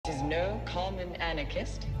common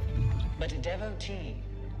anarchist, but a devotee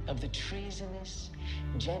of the treasonous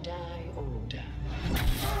Jedi Order.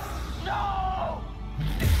 No!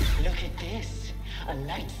 Look at this, a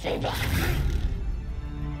lightsaber.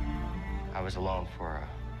 I was alone for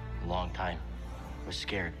a long time. I was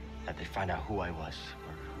scared that they'd find out who I was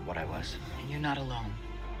or what I was. And you're not alone.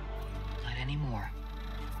 Not anymore.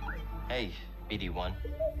 Hey, BD1.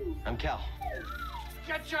 I'm Cal.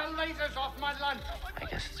 Get your lasers off my lunch! I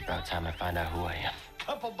guess it's about time I find out who I am.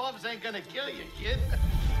 Couple bumps ain't gonna kill you, kid.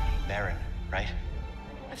 Baron, right?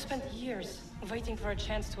 I've spent years waiting for a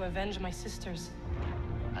chance to avenge my sisters.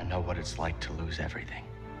 I know what it's like to lose everything.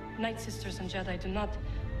 Night Sisters and Jedi do not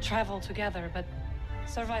travel together, but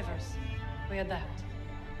survivors, we adapt.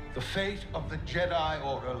 The fate of the Jedi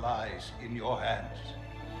Order lies in your hands.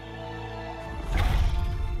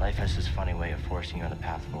 Life has this funny way of forcing you on the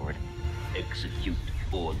path forward. Execute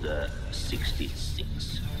Order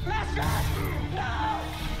 66.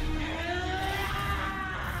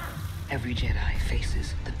 Every Jedi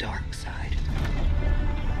faces the dark side.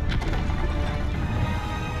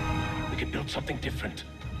 We could build something different.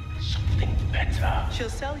 Something better. She'll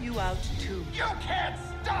sell you out too. You can't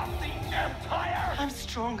stop the Empire! I'm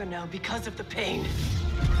stronger now because of the pain.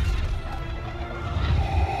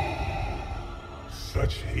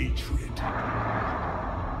 Such hatred.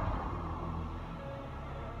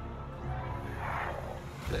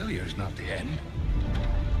 Failure is not the end.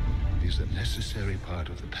 It is a necessary part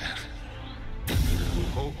of the path.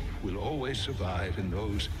 Hope will always survive in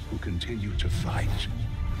those who continue to fight.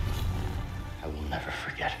 I will never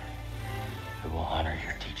forget. I will honor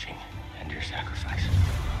your teaching and your sacrifice.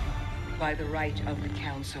 By the right of the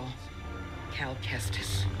Council, Cal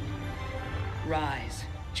Kestis. Rise,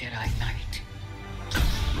 Jedi Knight.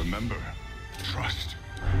 Remember, trust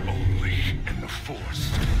only in the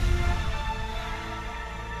Force.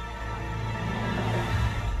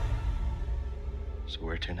 So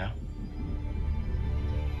where to now?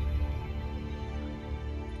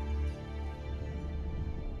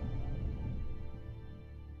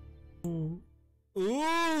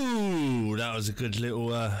 Ooh, that was a good little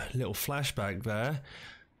flashback there.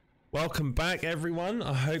 Welcome back, everyone.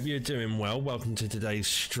 I hope you're doing well. Welcome to today's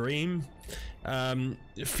stream.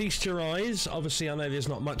 Feast your eyes. Obviously, I know there's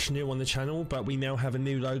not much new on the channel, but we now have a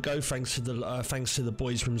new logo thanks to the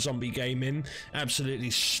boys from Zombie Gaming.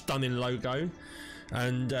 Absolutely stunning logo,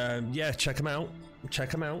 and yeah, check them out. Check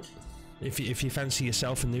them out. If you fancy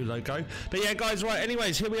yourself a new logo. But yeah, guys, right,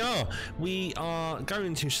 anyways, here we are. We are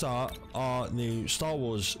going to start our new Star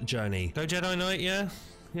Wars journey. Go Jedi Knight, yeah?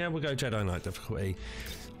 Yeah, we'll go Jedi Knight difficulty.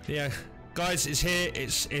 Yeah, guys, it's here.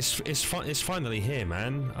 It's finally here,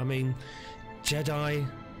 man. I mean, Jedi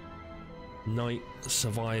Knight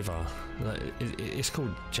Survivor. It's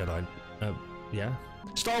called Jedi, yeah?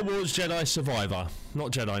 Star Wars Jedi Survivor.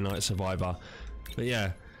 Not Jedi Knight Survivor. But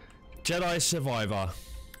yeah, Jedi Survivor.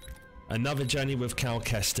 Another journey with Cal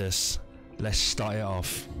Kestis. Let's start it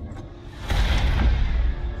off.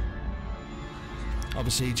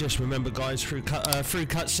 Obviously, just remember, guys, through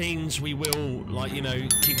cutscenes, we will, like, you know,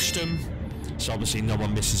 keep stum. So obviously, no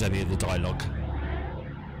one misses any of the dialogue.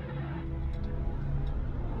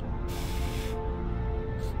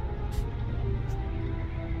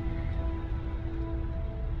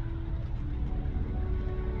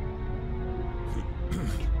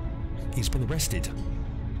 He's been arrested.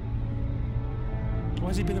 Why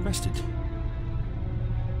has he been arrested?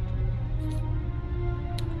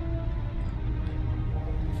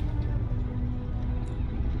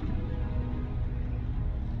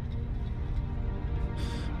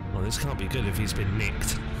 Well, this can't be good if he's been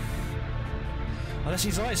nicked. Unless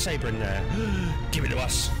his lightsaber in there. Give it to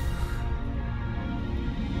us.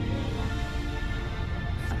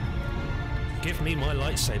 Give me my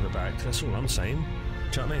lightsaber back. That's all I'm saying.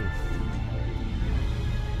 Do you know what I mean?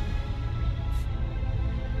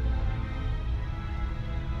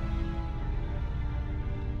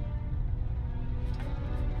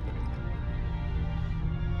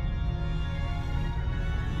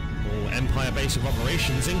 Empire base of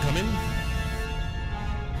operations incoming.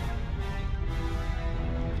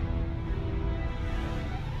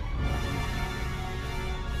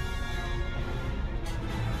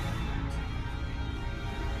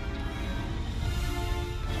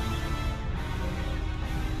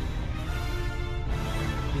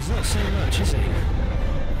 He's not saying much, is he?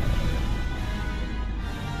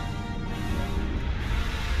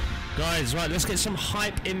 Guys, right, let's get some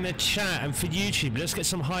hype in the chat, and for YouTube, let's get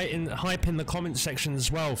some hype in the comment section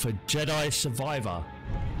as well for Jedi Survivor.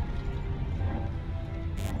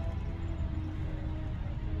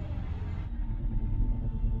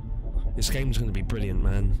 This game's going to be brilliant,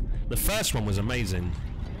 man. The first one was amazing.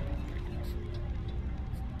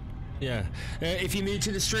 Yeah. If you're new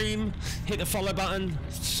to the stream, hit the follow button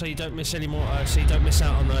so you don't miss any more. So you don't miss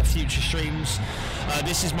out on the future streams.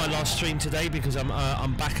 This is my last stream today because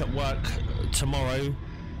I'm back at work tomorrow.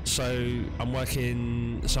 So I'm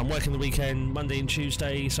working the weekend, Monday and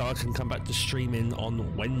Tuesday, so I can come back to streaming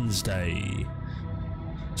on Wednesday.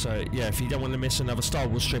 So yeah, if you don't want to miss another Star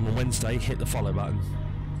Wars stream on Wednesday, hit the follow button.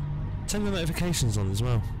 Turn the notifications on as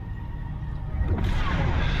well.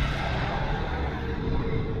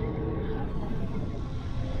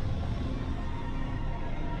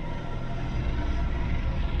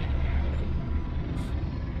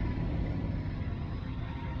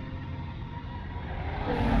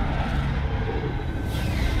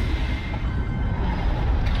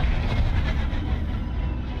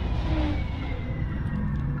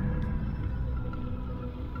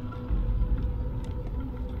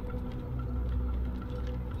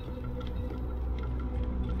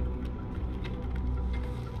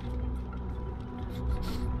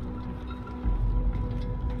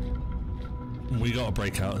 We gotta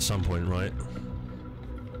break out at some point, right?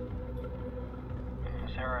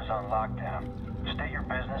 Sarah's on lockdown. State your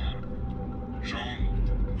business.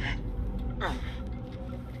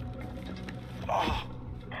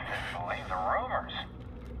 Believe the rumors.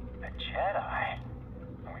 A Jedi.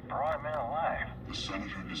 We brought him in alive. The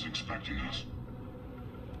Senator is expecting us.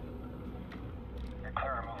 You're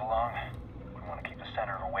clear to move along. We want to keep the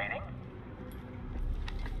Senator waiting.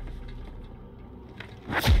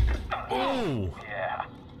 Oh! Yeah.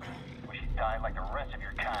 Wish you died like the rest of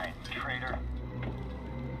your kind, traitor.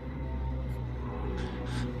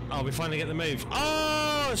 Oh, we finally get the move.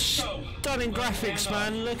 Oh, stunning graphics,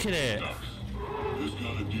 man. Look at it. There's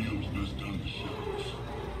got a deal best done in the shadows.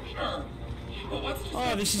 Sure. But what's to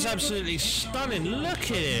Oh, this is absolutely stunning.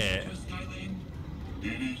 Look at it.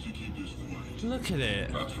 It is to keep this quiet. Look at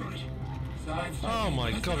it. That's right. Oh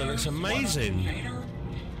my god, it looks amazing.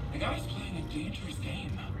 The guy's playing a dangerous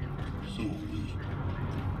game. So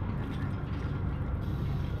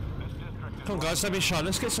Come on, guys, don't be shy.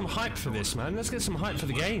 Let's get some hype for this, man. Let's get some hype for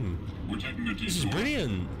the game. we're taking a This is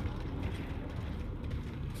brilliant.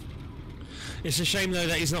 It's a shame though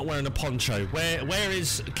that he's not wearing a poncho. Where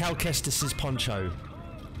is Cal Kestis' poncho?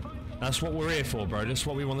 That's what we're here for, bro. That's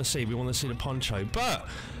what we want to see. We want to see the poncho. But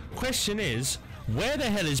question is, where the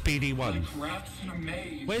hell is BD1?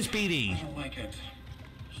 Where's BD? I don't like it.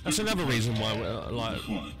 That's another reason why we're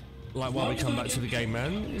like why we come back to the game,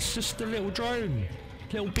 man. It's just a little drone,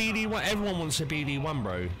 little BD1. Everyone wants a BD1,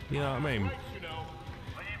 bro. You know what I mean?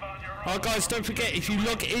 Oh, guys, don't forget, if you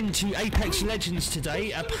log into Apex Legends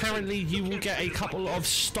today, apparently you will get a couple of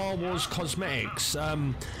Star Wars cosmetics.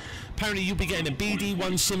 Apparently you'll be getting a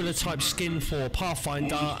BD1 similar type skin for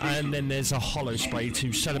Pathfinder, and then there's a holo spray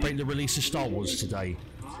to celebrate the release of Star Wars today.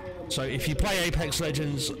 So if you play Apex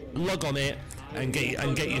Legends, log on it and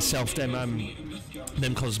get yourself them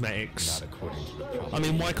cosmetics. I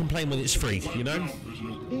mean, why complain when it's free, you know?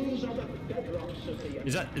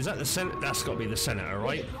 Is that the Senator? That's got to be the Senator,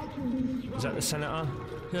 right? Is that the Senator?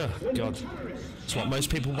 Yeah, God. That's what most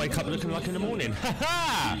people wake up looking like in the morning. Ha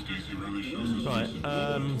ha! Right,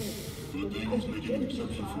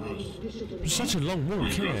 it's such a long walk,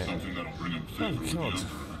 isn't it? Oh, God.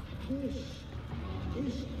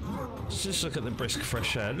 Let's just look at the brisk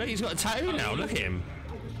fresh air. Look, he's got a tattoo now, look at him.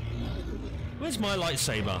 Where's my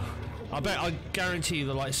lightsaber? I guarantee you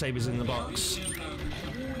the lightsaber's in the box.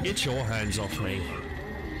 Get your hands off me.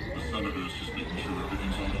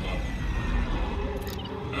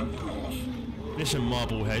 Listen,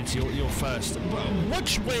 Marbleheads, you're first.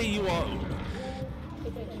 Watch where you are.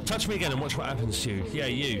 Touch me again and watch what happens to you. Yeah,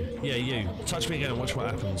 you. Yeah, you. Touch me again and watch what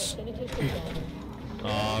happens.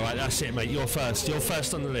 Alright, that's it, mate. You're first. You're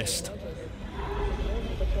first on the list.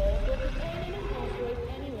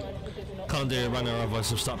 Can't do a runner, otherwise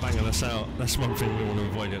they'll start banging us out. That's one thing we want to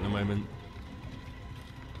avoid at the moment.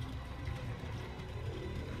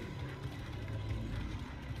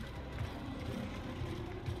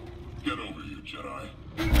 Get over here, Jedi.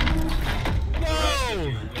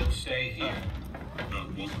 Whoa! We'll stay here.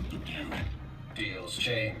 That wasn't the deal. Deals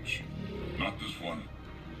change. Not this one.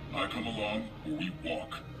 I come along or we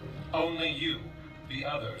walk. Only you. The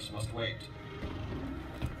others must wait.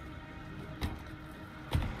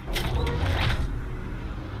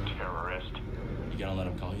 Terrorist. You gonna let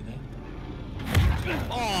him call you that?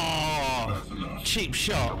 Oh! Cheap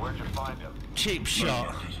shot. Where'd you find him? Cheap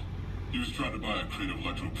shot. He was trying to buy a crate of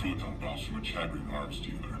electroproton bombs from a Chagrin arms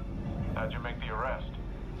dealer. How'd you make the arrest?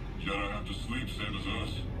 Jedi have to sleep, same as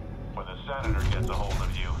us. When the Senator gets a hold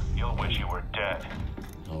of you, you'll wish you were dead.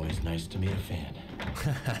 Always nice to meet a fan.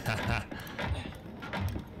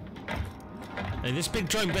 Hey, this big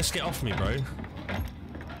drone best get off me, bro.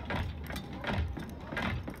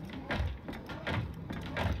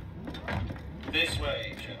 This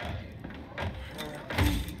way, Jedi.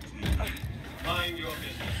 Mind your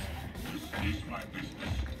business. This is my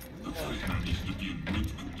business. The prisoner needs to be in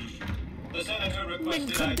mint condition. The senator requested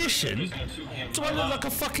Mint condition? I take the prisoner to him Do I look like a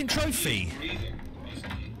fucking trophy? breathing,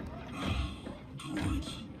 isn't he?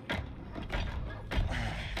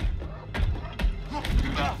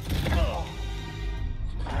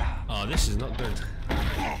 Oh, this is not good.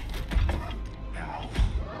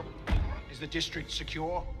 Is the district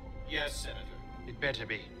secure? Yes, Senator. It better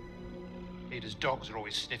be. Ada's dogs are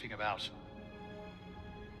always sniffing about.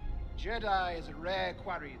 Jedi is a rare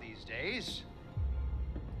quarry these days.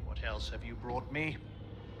 What else have you brought me?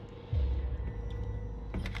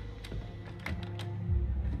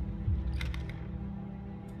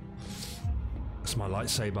 That's my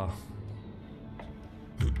lightsaber.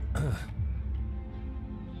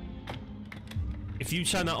 If you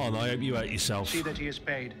turn that on, I hope you hurt yourself. See that he is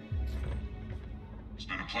paid. It's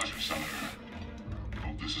been a pleasure, Senator.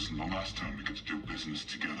 Hope this isn't the last time we get to do business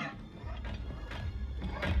together.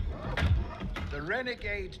 The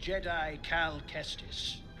renegade Jedi Cal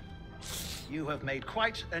Kestis. You have made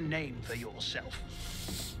quite a name for yourself.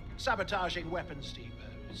 Sabotaging weapons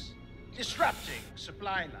depots, disrupting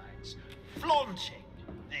supply lines, flaunting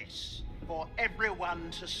this for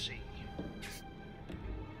everyone to see.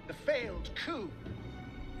 The failed coup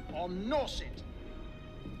on Norset.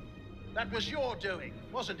 That was your doing,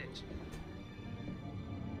 wasn't it?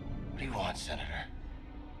 What do you want, Senator?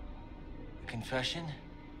 A confession?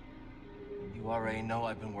 You already know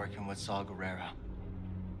I've been working with Saw Gerrera.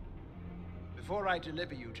 Before I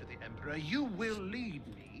deliver you to the Emperor, you will lead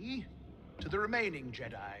me to the remaining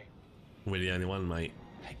Jedi. We're the only one, mate.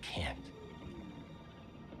 I can't.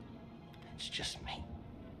 It's just me.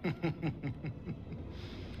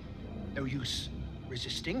 No use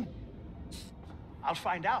resisting. I'll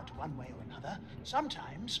find out one way or another.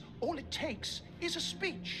 Sometimes all it takes is a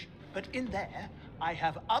speech. But in there, I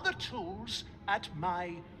have other tools at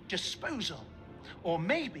my disposal. Or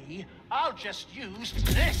maybe I'll just use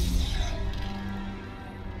this.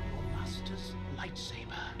 Your master's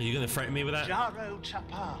lightsaber. Are you gonna threaten me with that? Jaro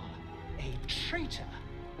Tapal, a traitor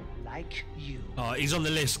like you. Oh, he's on the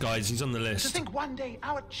list, guys. He's on the To list. think one day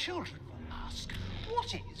our children will ask,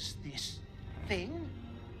 what is this thing?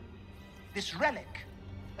 This relic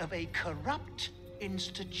of a corrupt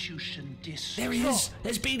institution destroyed There he is.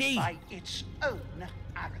 There's BD. by its own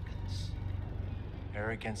arrogance.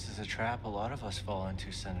 Arrogance is a trap a lot of us fall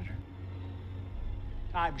into, Senator.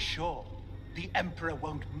 I'm sure the Emperor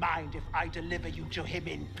won't mind if I deliver you to him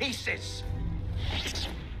in pieces.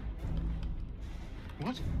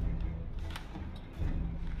 What?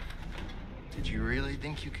 Did you really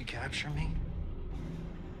think you could capture me?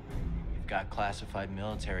 You've got classified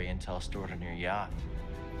military intel stored on your yacht.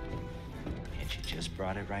 And you just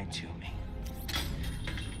brought it right to me.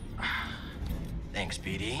 Thanks,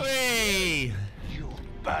 BD. Hey! You'll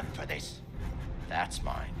burn for this. That's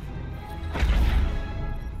mine.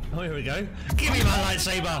 Oh, here we go. Give me my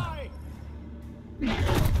lightsaber.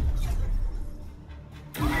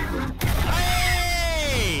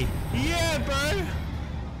 Hey! Yeah, bro.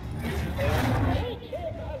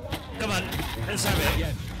 Come on, let's have it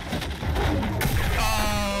again.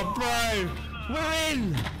 Oh, bro, we're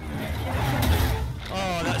in.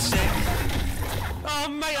 Oh, that's sick. Oh,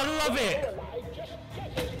 mate, I love it.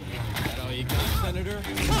 That all you got, Senator?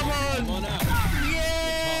 Come on. Come on out.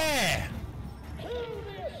 Yeah.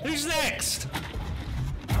 Who's next?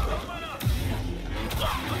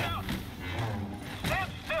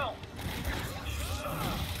 Stand still!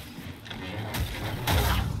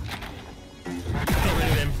 Get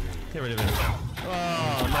rid of him. Get rid of him.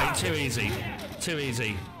 Oh, mate, too easy. Too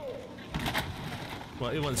easy.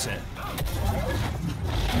 What, who wants it?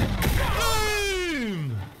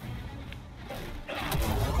 Boom!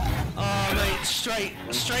 Oh, mate,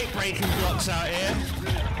 straight breaking blocks out here.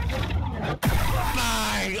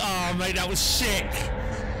 Bang! Oh, mate, that was sick.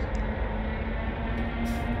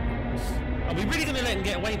 Are we really gonna let him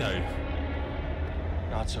get away, though?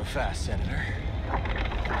 Not so fast, Senator.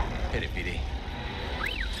 Hit it, BD.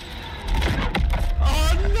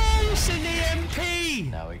 Oh, no, it's in the MP!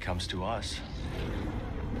 Now he comes to us.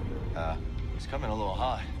 He's coming a little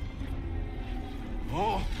hot.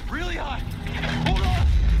 Oh, really hot! Hold on!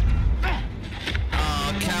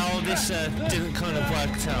 Oh, Cal, this didn't kind of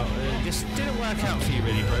work out. This didn't work out for you,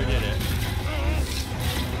 really, bro, did it?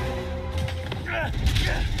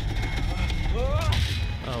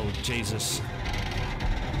 Oh, Jesus.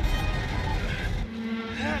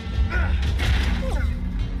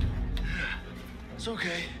 It's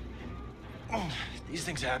okay. These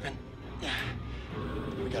things happen.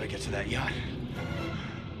 We gotta get to that yacht.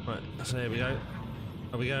 Right, so here we go.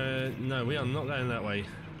 Are we going? No, we are not going that way.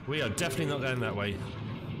 We are definitely not going that way.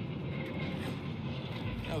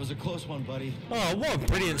 That was a close one, buddy. Oh, what a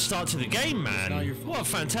brilliant start to the game, man. What a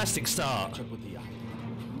fantastic start. Catch up with the yacht.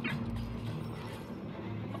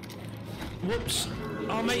 Whoops.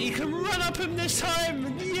 Oh, mate, you can run up him this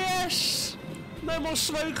time. Yes. No more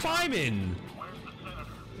slow climbing. Where's the senator?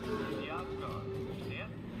 The yacht's gone. See it?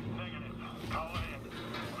 Negative. Call it in.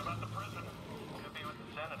 What about the prisoner? Could be with the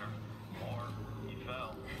senator. Or he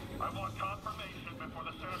fell. I want confirmation before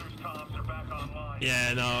the senator's comms are back online.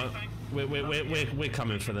 Yeah, no. We're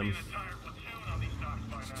coming for them. Entire platoon on these docks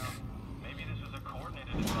by now. Maybe this is a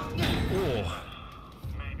coordinated attack. Oh.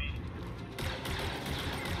 Maybe.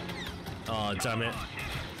 Oh, damn it.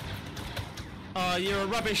 Oh, you're a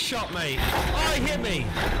rubbish shot, mate. Oh, he hit me.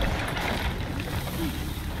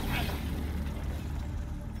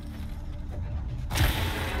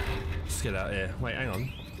 Let's get out of here. Wait, hang on.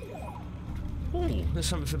 Oh, there's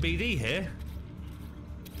something for BD here.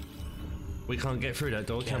 We can't get through that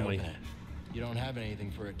door, can we? You don't have anything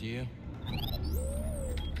for it, do you?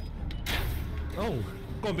 Oh,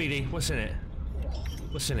 go on, BD. What's in it?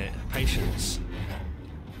 What's in it? Patience.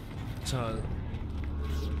 So,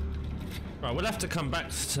 right, we'll have to come back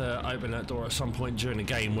to open that door at some point during the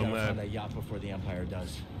game when we're. Find that yacht before the Empire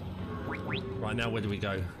does. Right now, where do we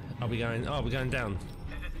go? Are we going? Oh, we're going down.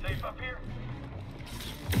 Is it safe up here?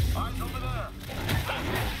 Eyes over there.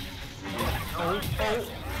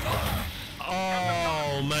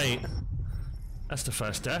 Oh, mate. That's the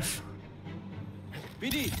first death.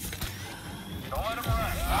 BD! Don't let him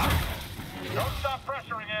rest. Don't stop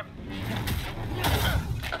pressuring him.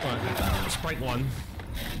 Right, let's break one.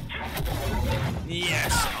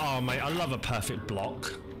 Yes! Oh, mate, I love a perfect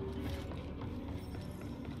block.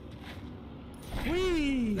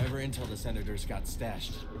 Whee! Never until the senators got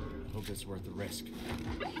stashed. I hope it's worth the risk.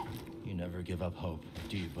 You never give up hope,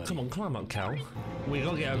 do you, buddy? Come on, climb up, Cal. We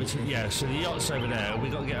gotta get over to... Yeah, so the yacht's over there. We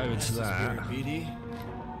gotta get over to that. BD?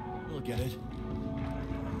 We'll get it.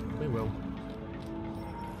 We will.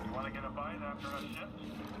 You want to get a bite after a shift?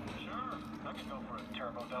 Sure, I could go for a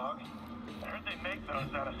turbo dog. I heard they make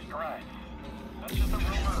those out of strides. That's just a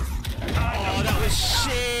rumor. Oh, that was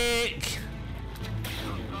sick!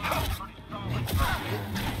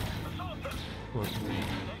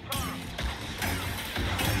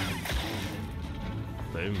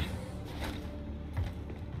 Boom.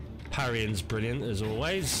 Parrying's brilliant as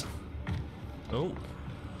always. Oh.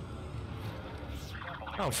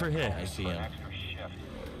 Oh, through here. I see him. Extra shift.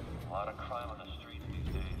 A lot of crime on the streets these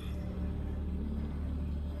days.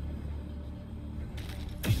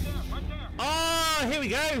 He's there, right there. Oh, here we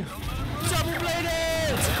go. Double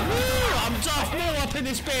bladed! Woo! I'm Darth Maul up in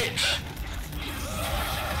this bitch.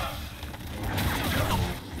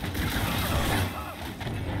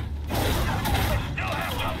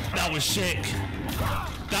 That was sick.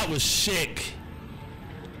 That was sick.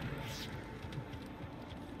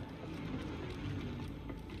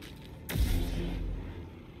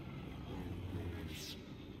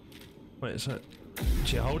 Wait, so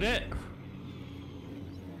did you hold it?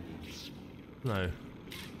 No.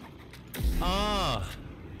 Ah.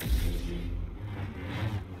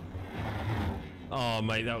 Oh,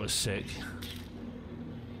 mate, that was sick.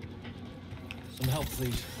 Some help,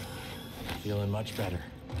 please. Feeling much better.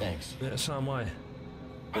 Thanks. Yeah, so am I.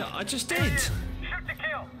 Yeah, I just did. Shoot to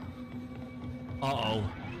kill. Uh-oh.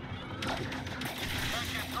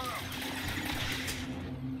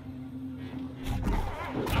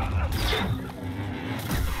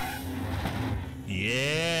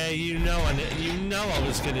 Yeah, you know I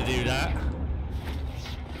was gonna do that.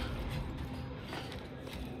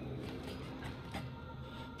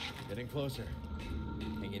 Getting closer.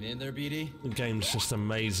 Hanging in there, BD? The game's just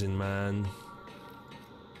amazing, man.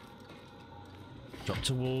 Drop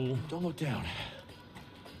to wall. Don't look down.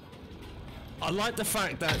 I like the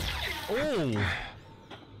fact that... Oh!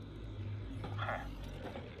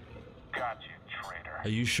 Got you, traitor. Are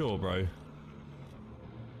you sure, bro?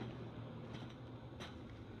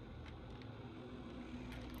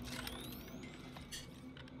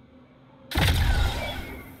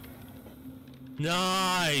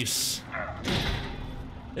 Nice!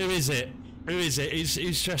 Who is it? Who is it?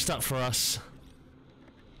 Who's dressed up for us?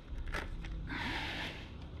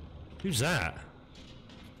 Who's that?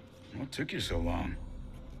 What took you so long?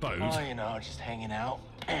 Bode? Oh, you know, just hanging out,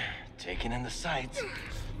 taking in the sights.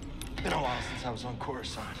 Been a while since I was on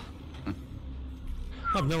Coruscant. I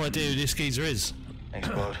have no idea who this geezer is. Thanks,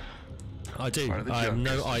 Bode. I do. Part of the I have joke,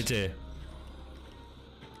 no Kestis. idea.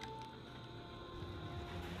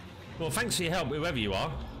 Well, thanks for your help, whoever you are.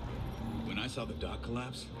 When I saw the dock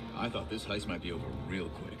collapse, I thought this heist might be over real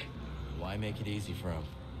quick. Why make it easy for him?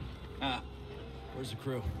 Where's the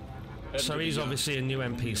crew? So he's obviously a new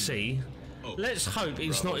NPC. Let's hope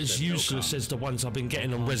he's not as useless as the ones I've been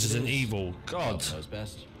getting on Resident Evil. God. Knows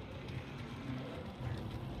best.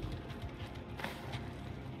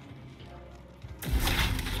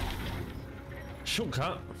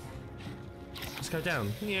 Shortcut. Let's go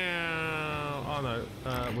down. Yeah. Oh no.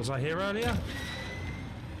 Was I here earlier?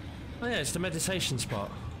 Oh yeah, it's the meditation spot.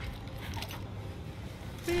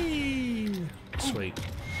 Whee! Sweet.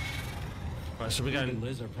 Right, so we're going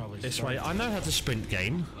this way. I know how to sprint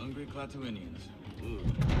game. Hungry Clatuinians. Ooh,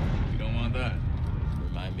 you don't want that.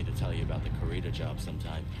 Remind me to tell you about the Corrida job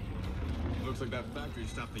sometime. Looks like that factory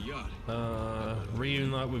stopped the yacht.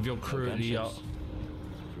 Reunite with your crew at the yacht.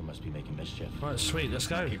 Crew must be making mischief. Right, sweet, let's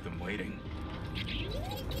go. Keep them waiting.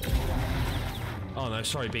 Oh no,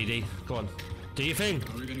 sorry BD. Go on. Do your thing.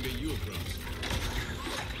 How are we gonna get you across?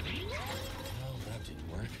 Well, that didn't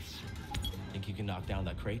work. Think you can knock down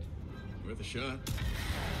that crate? Worth a shot.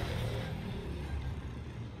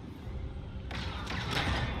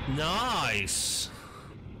 Nice.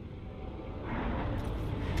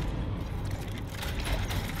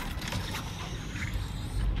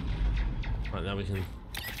 Right, now we can.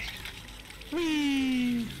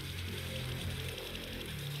 Whee!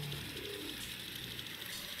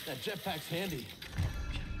 That jetpack's handy.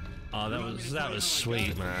 Oh, that was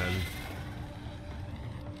sweet, man.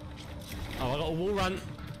 Oh, I got a wall run.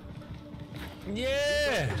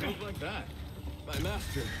 Yeah! Move like that. My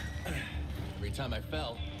master. Every time I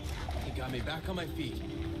fell, he got me back on my feet.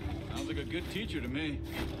 Sounds like a good teacher to me.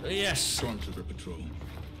 Yes. Stormtrooper patrol.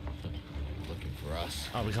 Looking for us.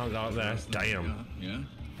 Oh, we can't go up there. Damn. Yeah?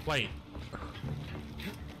 Wait.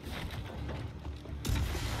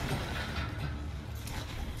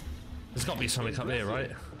 There's got to be something up there,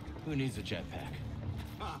 right? Who needs a jetpack?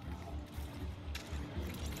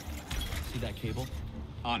 See that cable?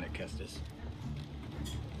 On it, Kestis.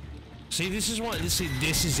 See, this is why. See,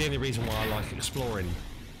 this is the only reason why I like exploring.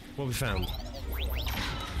 What we found?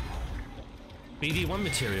 BD1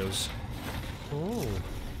 materials. Oh.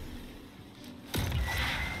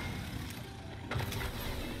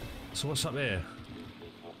 So what's up here?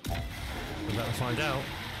 We're about to find out.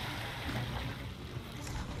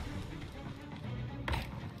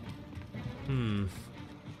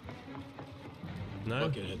 No?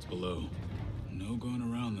 Bucketheads below. No going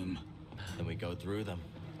around them. Then we go through them.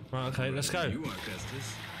 Right, okay, let's go. You are,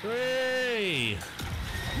 Kestis. Hey!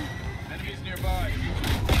 Enemies nearby.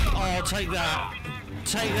 Oh, take that.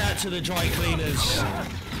 Take that to the dry cleaners.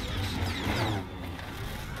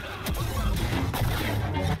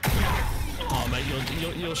 Oh, mate,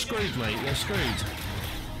 you're screwed, mate. You're screwed.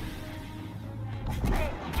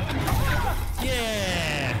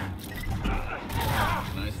 Yeah!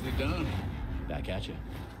 Nicely done. Back at you.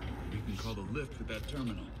 You can call the lift with that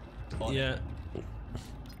terminal. Yeah.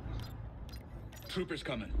 Troopers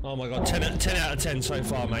coming. Oh my god, 10 out of 10 so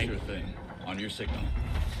far, mate. Sure thing. On your signal.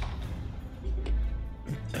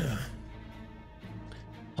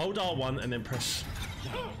 Hold R1 and then press.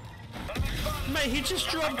 Mate, he just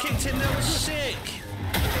drop kicked him. That was sick.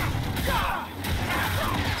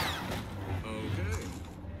 Okay.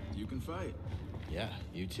 You can fight. Yeah,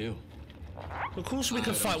 you too. Of course we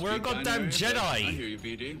can fight. We're a goddamn Jedi. I hear you,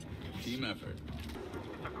 BD. Team effort.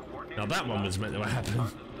 Now that one was meant to happen.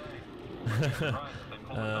 Yeah,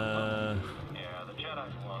 the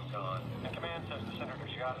Jedi's long gone. And command says the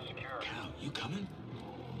Senator's yacht is secure. Cal, you coming?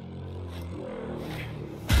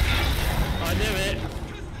 I knew it.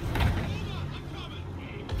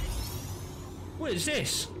 What is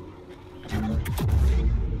this?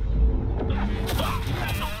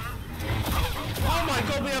 Oh my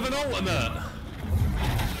god, we have an ultimate.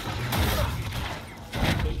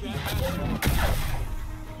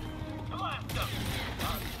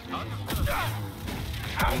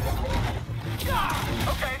 I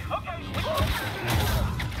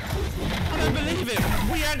don't believe it.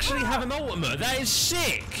 We actually have an ultimate. That is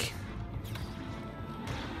sick.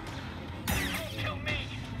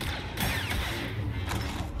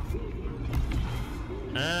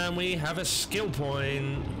 And we have a skill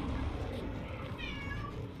point.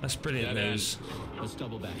 That's brilliant news. Let's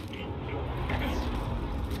double back.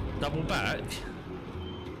 Double back?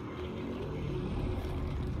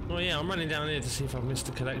 Oh yeah, I'm running down here to see if I've missed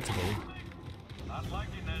a collectible.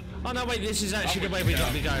 Oh no, wait, this is actually the way we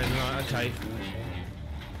gotta be going. Right, okay.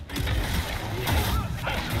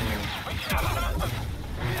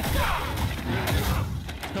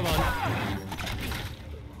 Come on.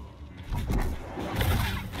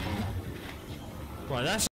 Right,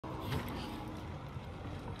 that's...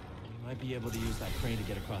 be able to use that crane to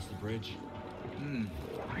get across the bridge.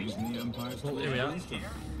 Using the Empire's Oh, here we are. It's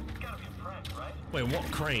gotta be a friend, right? Wait, what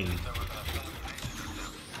crane?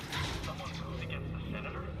 Someone who's against the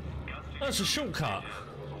senator. Oh, it's a shortcut.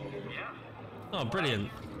 Yeah. Oh, brilliant.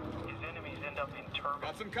 His enemies end up in turbines.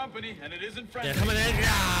 Got some company, and it isn't friendly. Yeah, coming in.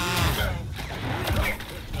 Yeah!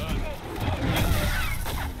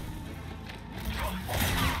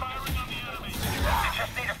 Firing on the enemy. They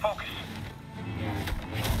just need to focus.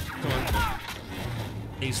 Come on.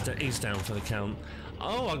 He's down for the count.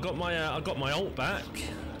 Oh, I got my ult back.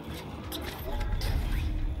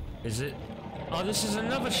 Is it? Oh, this is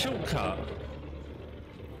another shortcut.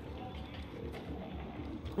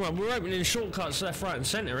 Right, we're opening shortcuts left, right, and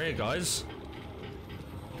centre here, guys.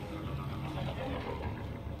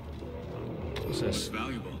 What's this?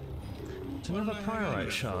 Valuable. It's another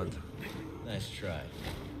pyrite shard. Nice try.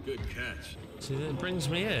 Good catch. See, that brings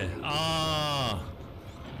me here. Ah,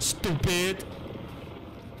 stupid.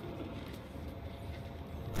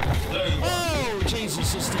 Oh,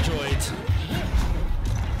 Jesus, it's the droid.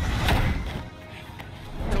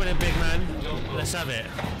 Come in, big man. Let's have it.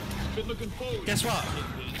 Been looking forward. Guess what?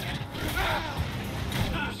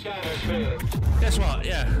 Guess what?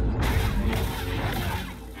 Yeah.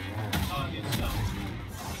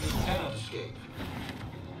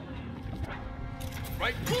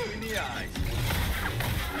 Right between the eyes.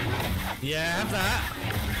 Yeah, have that.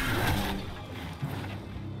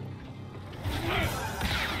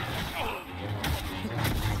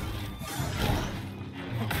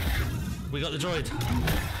 We got the droid.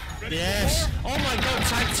 Yes. Oh my god,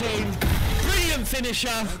 tag team. Brilliant finisher.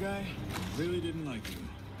 That guy really didn't like you.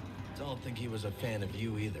 Don't think he was a fan of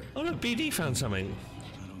you either. Oh look, BD found something.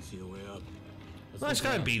 I don't see a way up. Nice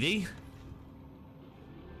going, BD.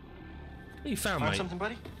 What you found, Find mate? something,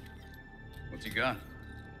 buddy? What's he got?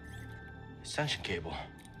 Extension cable.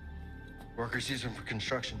 Workers use them for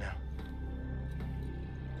construction now.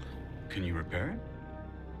 Can you repair it?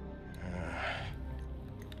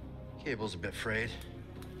 Cable's a bit frayed.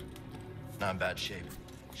 Not in bad shape.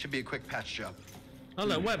 Should be a quick patch job. Oh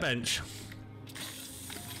look, wet bench.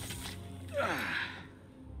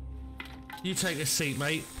 You take a seat,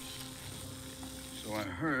 mate. So I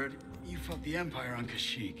heard you fought the Empire on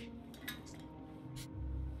Kashyyyk.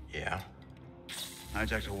 Yeah.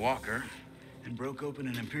 Hijacked a walker and broke open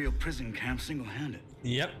an Imperial prison camp single-handed.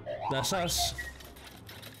 Yep, that's us.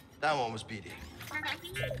 That one was BD.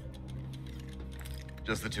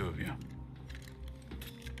 Just the two of you.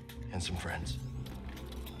 And some friends.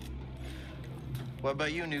 What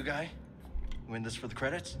about you, new guy? You in this for the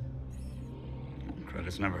credits?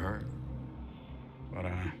 Credits never hurt. But,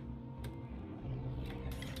 I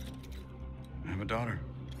have a daughter.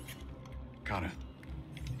 Kata.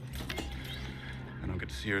 I don't get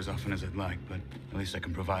to see her as often as I'd like, but at least I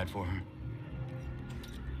can provide for her.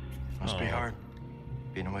 Must be hard,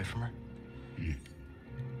 being away from her.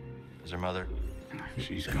 Is her mother?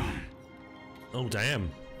 She's gone. Oh,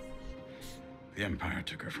 damn. The Empire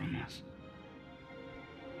took her from us.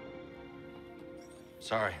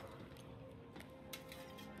 Sorry.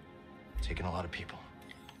 Taking a lot of people.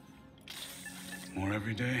 More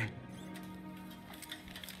every day.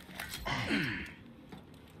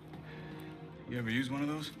 You ever use one of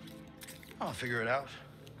those? I'll figure it out.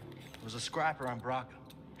 It was a scrapper on Braca.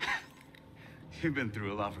 You've been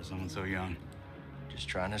through a lot for someone so young. Just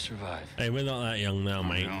trying to survive. Hey, we're not that young now,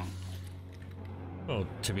 mate. No. Well,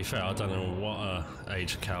 to be fair, I don't know what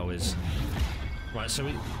age Cal is. Right, so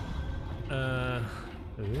we...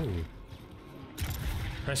 Ooh.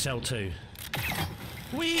 Press L2.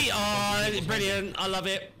 We are brilliant. I love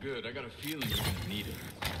it. Good, I got a feeling you're gonna need it.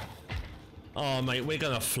 Oh, mate, we're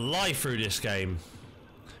gonna fly through this game.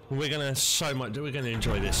 We're gonna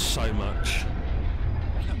enjoy this so much.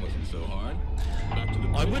 That wasn't so hard. Back to the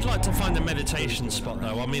I would like to find a meditation spot,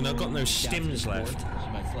 though. I mean, I've got no stims left. She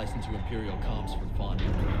might slice into Imperial comms for fun.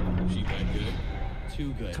 She that good?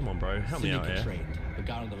 Too good. Come on, bro. Help me out Syndicate here. trained, but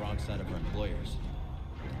got on the wrong side of her employers.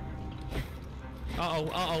 Uh-oh,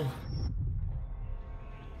 uh-oh.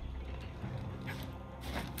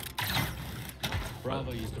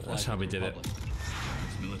 Bravo used to fly That's how we did it. Republic.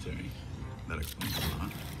 It's military. That explains a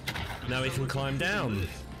lot. Now we can climb down.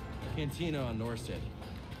 Cantina on Norset.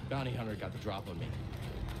 Bounty hunter got the drop on me.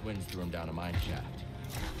 Twins threw him down a mine shaft.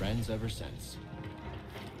 Friends ever since.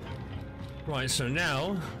 Right, so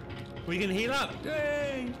now we can heal up.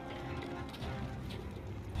 Yay!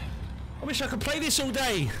 I wish I could play this all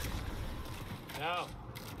day, Now,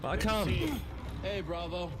 but I can't. Hey,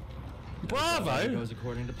 Bravo. Bravo? Goes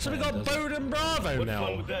according to So we plan, got doesn't it? Bode and Bravo what fun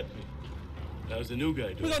now. would that be? How's the new guy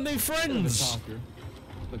We doing? got new Bit of a friends. talker,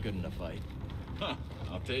 but good in a fight. Huh,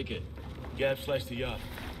 I'll take it. Gab sliced the yacht.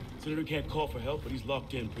 Senator can't call for help, but he's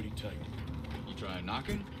locked in pretty tight. You trying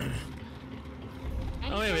knocking?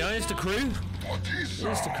 Oh, here we are. Here's the crew. Here's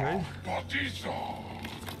the crew.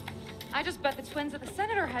 I just bet the twins at the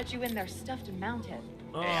Senator had you in there stuffed and mounted.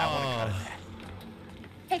 Oh. Hey, I want to cut it.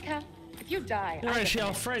 Hey, Cal, if you die, They're I get actually the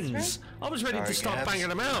our next, friends. right? I was ready to start banging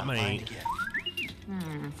them out, mate.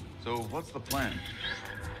 So what's the plan?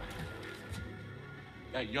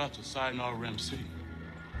 That yacht's a Sayonara Ram City.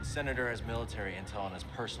 The Senator has military intel on his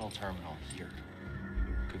personal terminal here.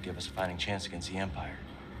 Could give us a fighting chance against the Empire.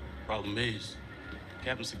 Problem is,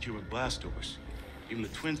 Captain secured with blast doors. Even the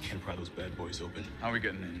twins can't pry those bad boys open. How are we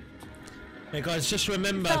getting in? Hey guys, just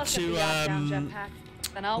remember to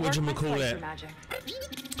what do we call it?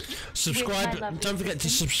 Subscribe. Don't forget to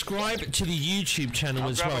subscribe to the YouTube channel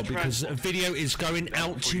as well, because a video is going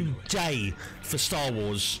out today for Star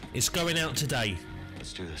Wars. It's going out today.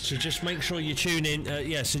 Let's do this. So just make sure you tune in.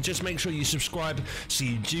 Yeah, so just make sure you subscribe so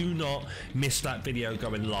you do not miss that video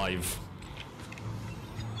going live.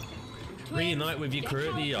 Reunite with your crew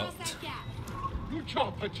at the yacht.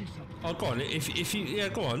 Oh, go on. If you, yeah,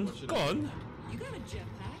 go on. Go on. You got a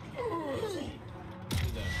jetpack.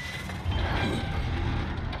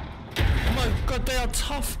 Oh my god, they are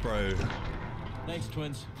tough, bro. Thanks,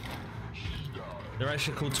 twins. They're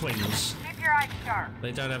actually called twins. Keep your eyes sharp.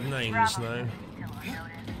 They don't have names, no.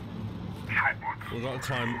 We've got to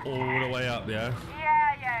climb all the way up, yeah?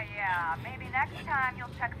 Yeah. Maybe next time you'll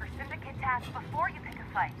check for syndicate tasks before you pick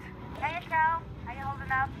a fight. Hey, Cal, how you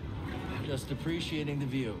holding up? Just appreciating the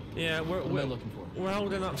view. Yeah, what am I looking for? We're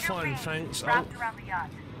holding up fine, thanks. Wrapped around the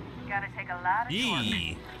yacht. Gotta take a lot of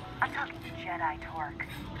Yee. torque. I'm talking Jedi torque.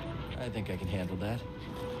 I think I can handle that.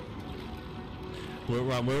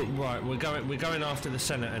 We're going after the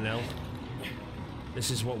Senator now.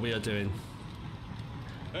 This is what we are doing.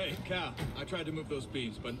 Hey, Cal, I tried to move those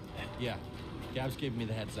beams, but... Yeah, Gab's gave me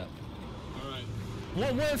the heads up. Alright.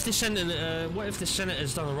 What if the Senator, what if the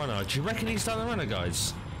Senator's done a runner? Do you reckon he's done a runner,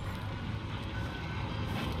 guys?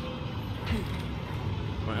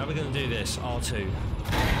 Right, how are we going to do this? R2.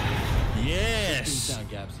 Yes! Beams down,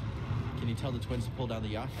 Gabs. Can you tell the twins to pull down the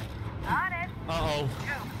yacht? On it. Uh-oh.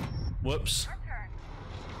 Whoops.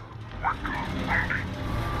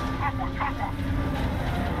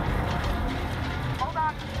 Hold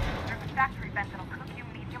on. There's a factory vent that'll cook you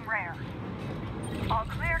medium rare. All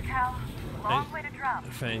clear, Cal. Long way to drop.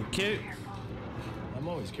 Thank you. I'm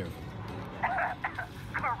always careful.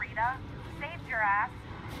 Corita, saved your ass.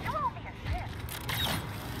 You owe me a shit.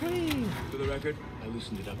 For the record, I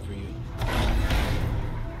loosened it up for you.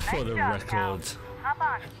 For the Nice job, Cal. record. Hop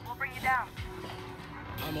on. We'll bring you down.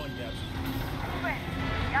 I'm on, Gabs. Quit.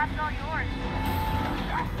 Yacht's all yours.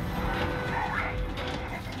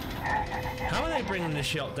 How are they bringing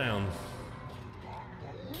this yacht down?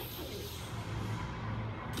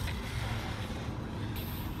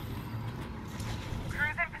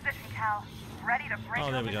 Crew's in position, Cal. Ready to break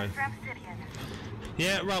Oh, there we open go. this Ramsidian.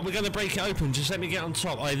 Yeah, right, we're going to break it open. Just let me get on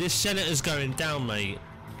top. Oh, this Senator's going down, mate.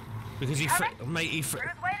 Because he, Crew's mate,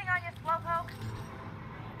 waiting on you, Slowpoke.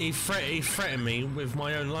 he threatened me with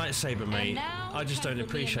my own lightsaber, mate. I just don't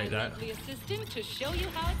appreciate that. The assistant to show you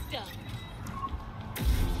how it's done.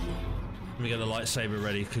 Let me get the lightsaber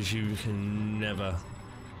ready, because you can never,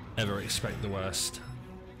 ever expect the worst.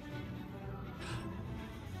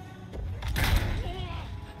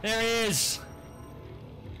 There he is!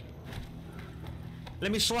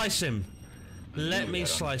 Let me slice him. Let me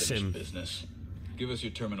slice him. Business. Give us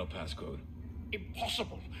your terminal passcode.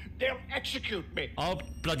 Impossible. They'll execute me. I'll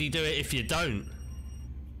bloody do it if you don't.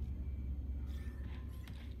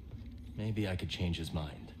 Maybe I could change his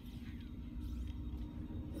mind.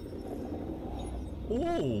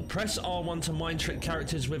 Ooh, press R1 to mind trick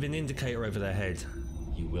characters with an indicator over their head.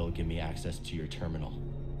 You will give me access to your terminal.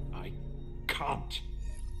 I can't.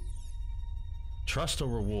 Trust or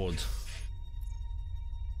reward?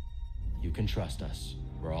 You can trust us.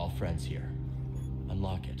 We're all friends here.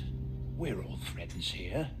 Unlock it. We're all friends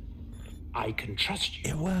here. I can trust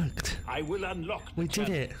you. It worked. I will unlock the We did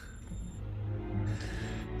it.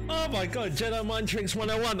 Oh my god, Jedi Mind Tricks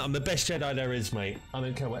 101. I'm the best Jedi there is, mate. I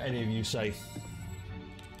don't care what any of you say.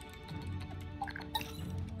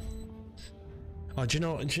 Oh, do you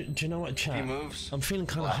know what, do you know what, chat? He moves. I'm feeling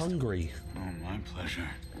kind of hungry. Oh, my pleasure.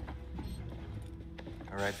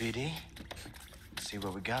 All right, BD. Let's see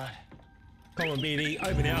what we got. Come on, BD,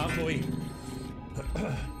 open it up, boy.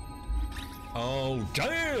 Oh,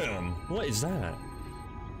 damn! What is that?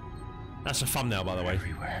 That's a thumbnail, by the way.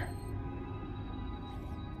 Everywhere.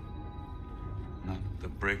 Not the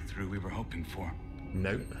breakthrough we were hoping for.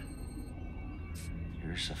 Nope.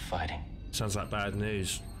 Years of fighting. Sounds like bad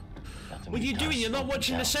news. What are you doing? You're not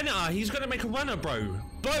watching the Senator. He's going to make a runner, bro.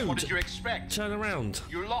 Bro. What did you expect? Turn around.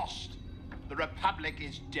 You lost. The Republic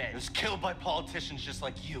is dead. It was killed by politicians just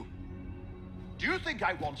like you. Do you think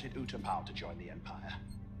I wanted Utapau to join the Empire?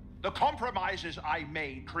 The compromises I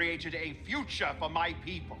made created a future for my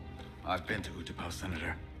people. I've been to Utapau,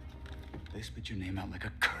 Senator. They spit your name out like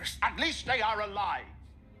a curse. At least they are alive.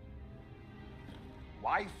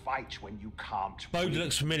 Why fight when you can't? Bode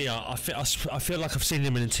looks familiar. I feel like I've seen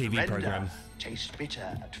him in a TV program. Tastes bitter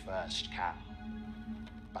at first, Cal,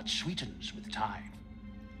 but sweetens with time.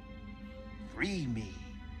 Free me,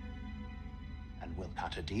 and we'll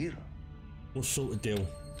cut a deal. What sort of deal?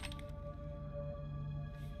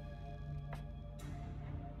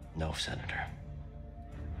 No, Senator.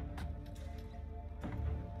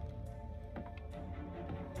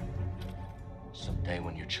 Someday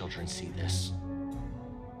when your children see this,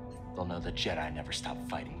 they'll know the Jedi never stopped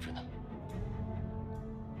fighting for them.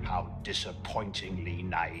 How disappointingly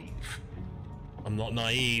naive. I'm not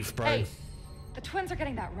naive, bro. Hey, the twins are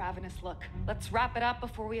getting that ravenous look. Let's wrap it up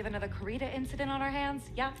before we have another Karita incident on our hands,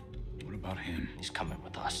 yeah? What about him? He's coming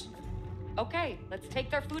with us. Okay, let's take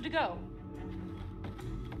their food to go.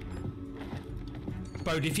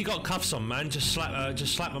 Bode, if you got cuffs on, man, just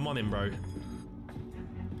slap them on him, bro.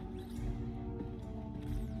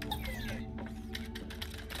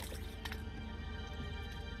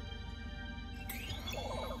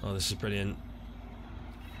 Oh, this is brilliant.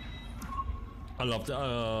 I loved it.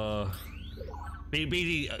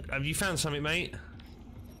 BD, have you found something, mate?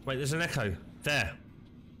 Wait, there's an echo. There.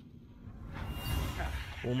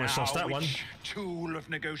 Almost lost that one. Which tool of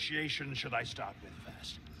negotiation should I start with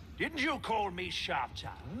first? Didn't you call me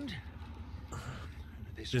sharp-tongued?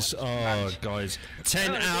 This, oh, guys.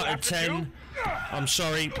 10 out of 10. I'm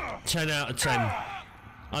sorry. 10 out of 10.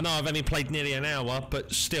 I know I've only played nearly an hour,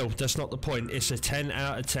 but still, that's not the point. It's a 10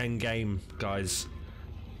 out of 10 game, guys.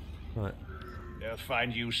 Right. They'll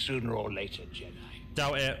find you sooner or later, Jedi.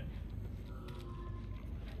 Doubt it.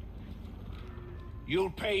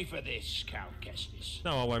 You'll pay for this, Count Kestis.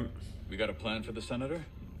 No, I won't. We got a plan for the Senator?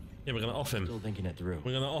 Yeah, we're gonna off him. Still thinking it through.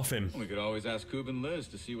 We're gonna off him. We could always ask Coob and Liz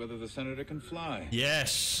to see whether the Senator can fly.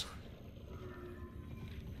 Yes.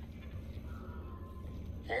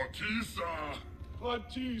 Hortisa!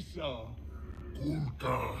 Hortisa! Punta!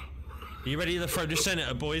 Are you ready to throw the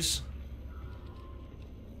Senator, boys?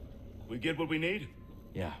 We get what we need?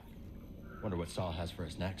 Yeah. Wonder what Saul has for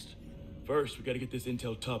us next. First, we gotta get this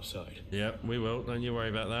intel topside. Yep, we will. Don't you worry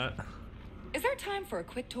about that. Is there time for a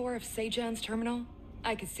quick tour of Sejan's terminal?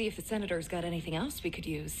 I could see if the Senator's got anything else we could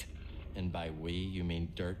use. And by we, you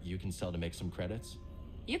mean dirt you can sell to make some credits?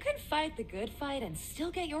 You can fight the good fight and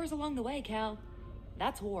still get yours along the way, Cal.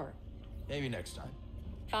 That's war. Maybe next time.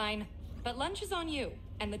 Fine. But lunch is on you,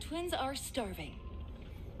 and the twins are starving.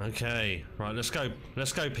 Okay, right, let's go.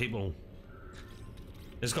 Let's go, people.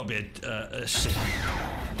 There's got to be a Sith.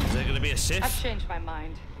 Is there going to be a Sith? I've changed my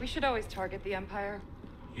mind. We should always target the Empire.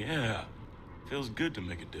 Yeah. Feels good to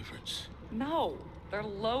make a difference. No, they're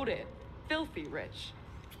loaded. Filthy rich.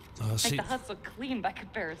 Oh, see, Make the hustle clean by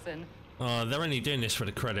comparison. they're only doing this for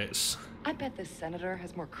the credits. I bet this senator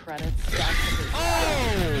has more credits.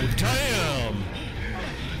 Oh, damn!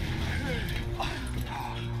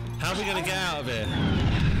 How are we going to get out of here?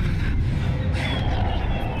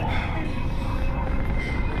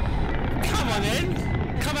 Come on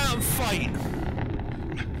in! Come out and fight!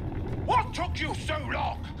 What took you so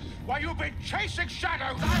long? While you've been chasing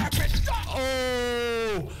shadows, I have been stuck!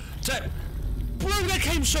 Oh! Bro, that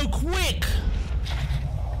came so quick!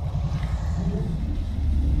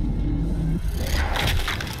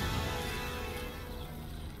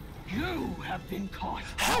 You have been caught.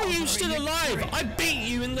 How are you still alive? I beat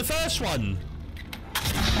you in the first one!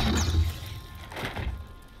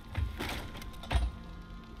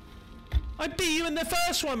 I beat you in the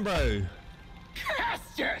first one, bro!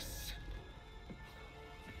 Kestis!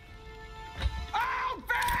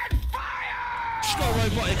 Open fire! She's got a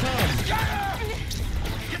robotic arm.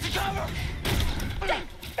 Get to cover!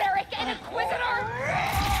 Barrick and Inquisitor!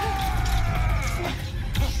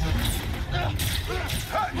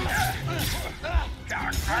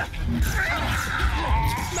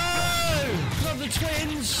 No! Not the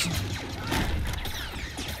twins!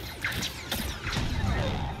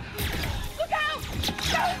 Look out!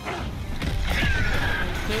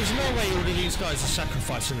 There's no way all of these guys are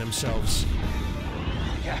sacrificing themselves.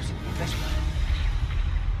 Yes, that's right.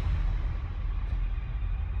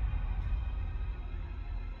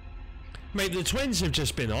 Mate, the twins have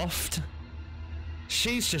just been offed.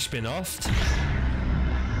 She's just been offed.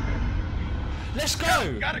 Let's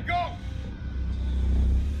go! Gotta go!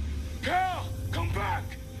 Cal, come back!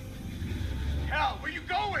 Cal, where you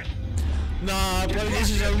going? Nah, bro, this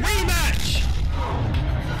is a rematch!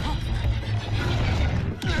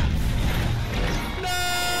 No!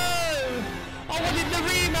 I wanted the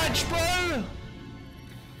rematch, bro!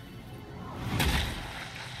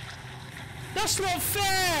 That's not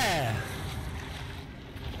fair!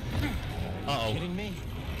 Uh-oh. Kidding me?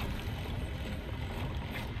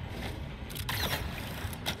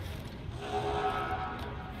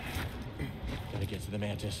 Gotta get to the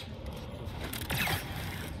Mantis.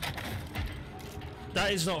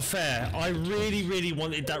 That is not fair. I really, really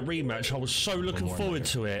wanted that rematch. I was so looking forward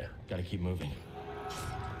to it. Gotta keep moving.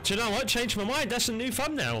 Do you know what? Changed my mind. That's a new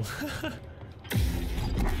thumbnail.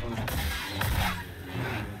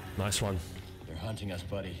 Nice one. They're hunting us,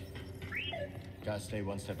 buddy. Gotta stay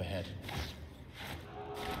one step ahead.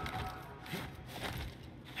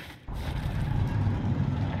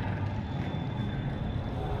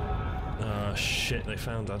 Shit, they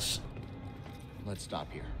found us. Let's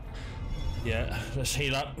stop here. Yeah, let's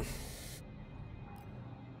heal up.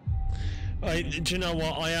 Do you know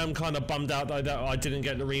what? I am kind of bummed out though that I didn't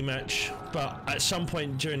get the rematch, but at some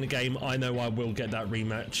point during the game, I know I will get that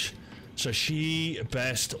rematch. So she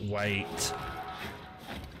best wait.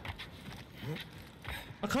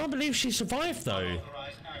 I can't believe she survived though.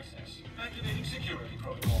 Activating security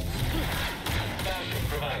protocols. Backup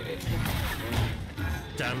provided.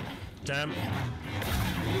 Damn. Damn.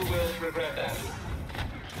 You will regret that.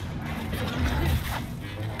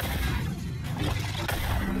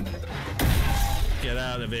 Get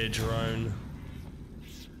out of here, drone.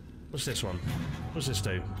 What's this one? What's this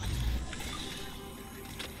do?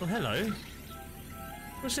 Oh, hello.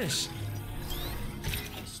 What's this?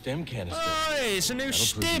 Stim canister. Oh, it's a new That'll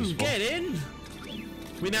stim. Get in.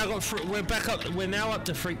 We now got. We're back up. We're now up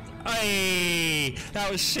to free. Hey,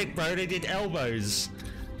 that was sick, bro. They did elbows.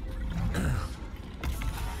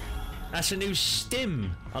 That's a new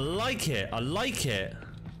stim. I like it. I like it.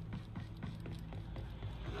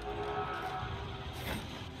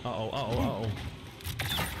 Uh-oh, uh-oh, uh-oh.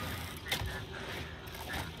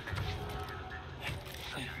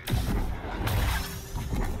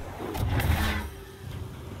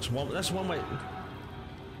 That's one way.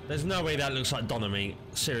 There's no way that looks like Donna meat.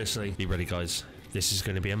 Seriously. Be ready, guys. This is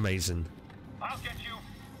going to be amazing. I'll get you.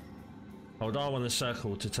 Hold R on the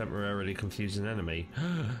circle to temporarily confuse an enemy.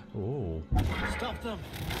 Oh. Stop them.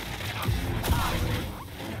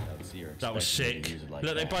 That was sick. Like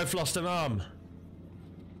Look, they both lost an arm.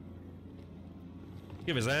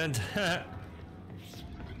 Give us a hand. Gotta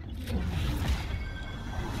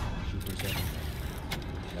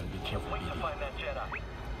be careful. Wait to find that Jedi.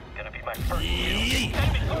 Gonna be my first Yeet.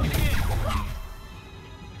 enemy closing in.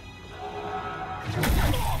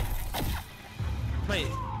 Wait,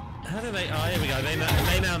 how do they? Oh, here we go. They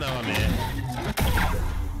now know I'm here.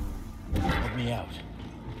 Let me out.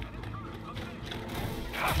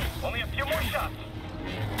 Only a few more shots.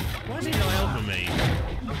 Why is he not helping me?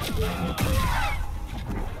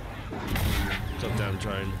 Top down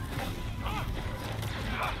drone.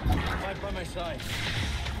 Right by my side.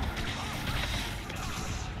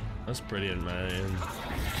 That's brilliant, man.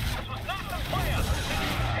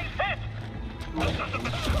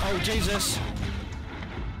 Oh, Jesus.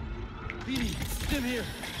 BD, stim here.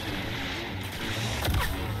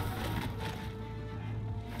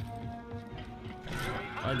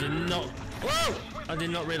 I did not. Whoa! I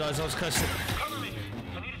did not realize I was close to.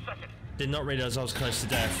 Did not realize I was close to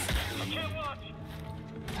death.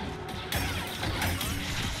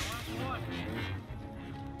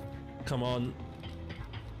 Come on.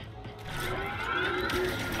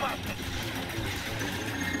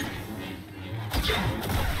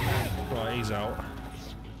 Right, he's out.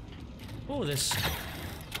 Oh, this.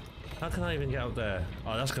 How can I even get up there?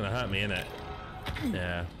 Oh, that's gonna hurt me, innit?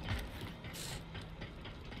 Yeah.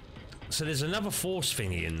 So there's another force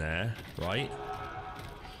thingy in there, right?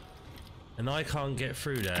 And I can't get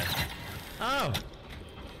through there. Oh!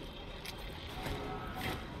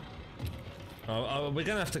 Oh, we're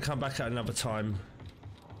gonna have to come back at another time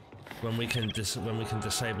when we can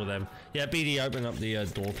disable them. Yeah, BD, open up the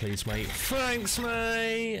door, please, mate. Thanks,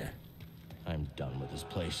 mate. I'm done with this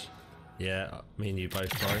place. Yeah, me and you both,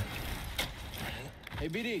 bro. Hey,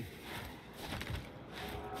 BD.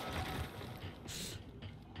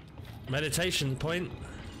 Meditation point.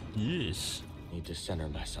 Yes. Need to center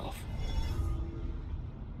myself.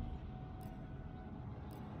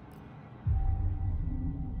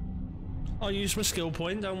 I'll use my skill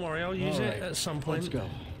point. Don't worry, I'll use it at some point. Let's go.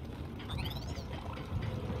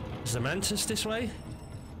 Is the Mantis this way?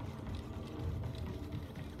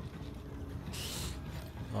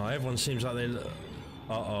 Oh, everyone seems like they.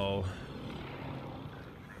 Uh-oh.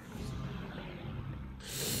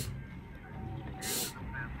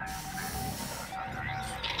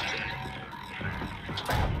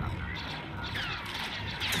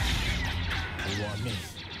 want me.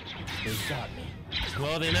 They got me.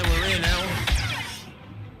 Well, they know we're here now.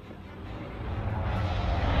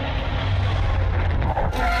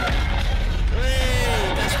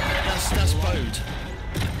 Hey, that's Bode.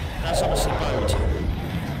 That's obviously Bode.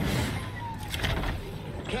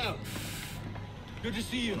 Cal, good to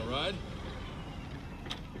see you. All right.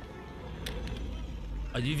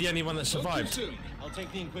 Are you the only one that survived? I'll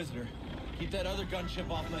take the Inquisitor. Keep that other gunship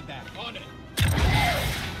off my back. On it.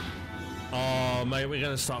 Oh, mate, we're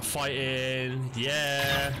gonna start fighting.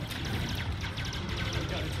 Yeah.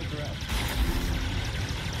 Gotta take her out.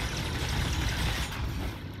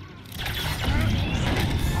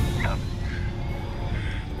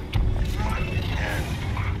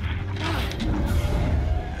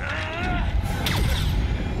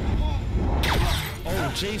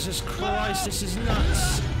 Oh, Jesus Christ, this is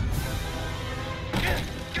nuts.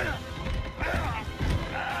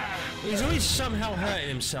 He's always somehow hurting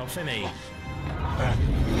himself, isn't he?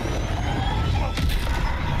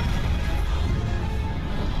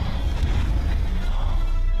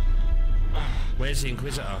 Where's the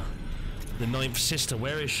Inquisitor? The ninth sister,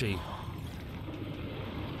 where is she?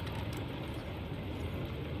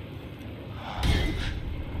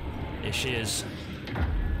 Here she is.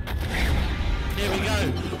 Here we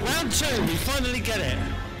go. Round 2, we finally get it.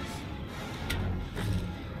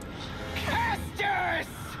 Kestis!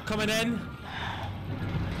 Coming in.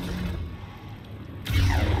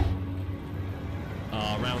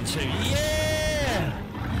 Oh, round 2. Yeah!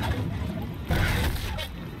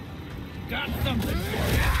 Got something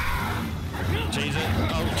for Jesus.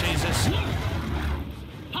 Oh, Jesus.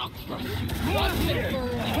 I'll crush you once and for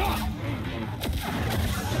all.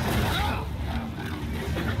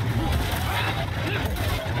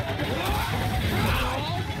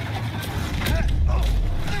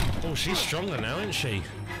 Oh, she's stronger now, isn't she?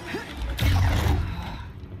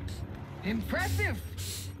 Impressive!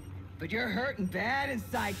 But you're hurting bad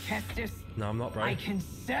inside, Kestis. No, I'm not, bro. I can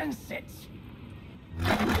sense it.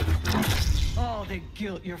 All the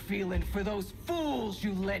guilt you're feeling for those fools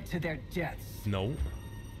you led to their deaths No.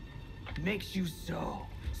 makes you so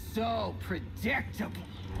predictable.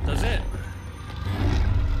 Does it?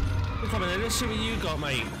 Well, come on then, let's see what you got,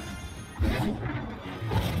 mate.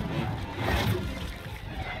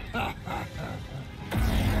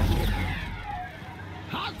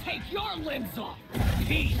 I'll take your limbs off.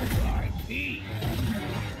 Peace, R.I.P.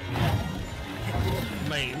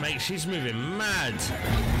 Mate, she's moving mad.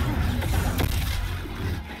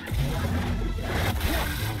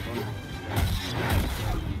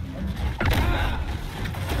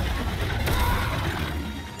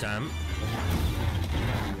 Damn.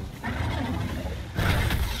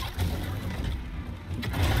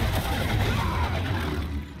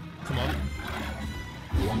 Come on.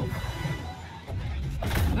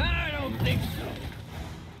 I don't think so.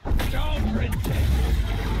 Don't pretend.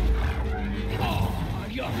 Oh,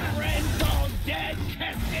 your friend's all dead,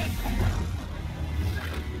 Kestis.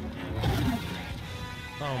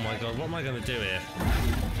 Oh my god, what am I gonna do here?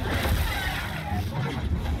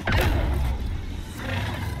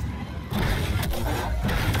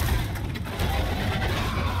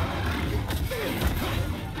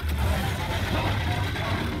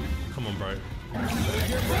 Come on, bro.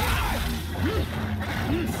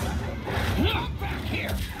 Back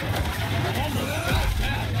here.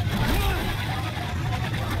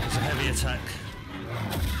 It's a heavy attack.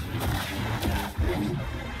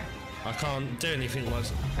 I can't do anything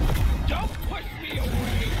once. Don't push me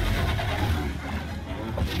away.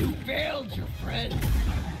 You failed your friend.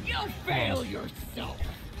 You'll fail yourself.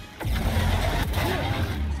 You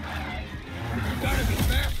gotta be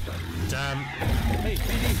faster. Damn. Hey,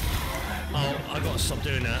 PD. Oh, I gotta stop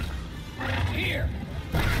doing that. Here.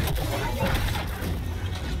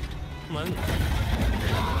 Come on.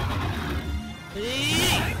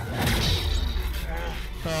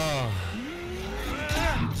 Oh.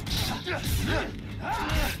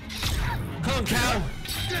 Come on, Cal.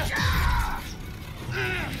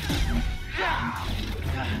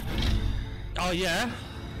 Oh yeah,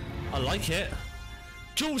 I like it.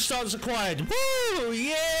 Dual stance acquired. Woo!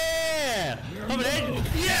 Yeah! Come on in.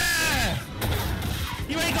 Yeah!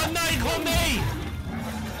 You ain't got nothing on me.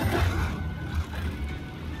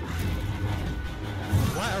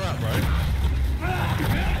 Light her up, bro.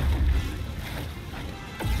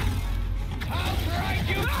 I'll grind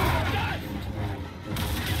you to dust.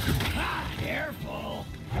 Careful.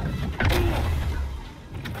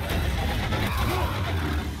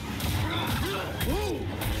 Ooh,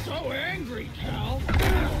 so angry, Cal.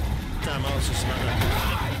 Damn, I was just about that.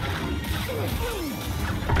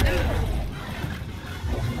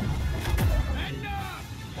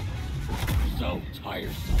 so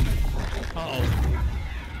tiresome. Uh-oh.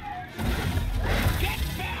 Get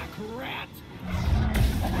back, rat!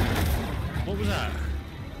 What was that?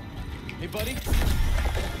 Hey, buddy.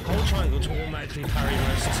 Hold triangle to automatically parry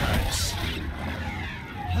most attacks.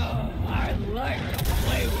 I like to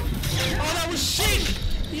play with. Oh, that was sick!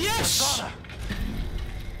 Yes!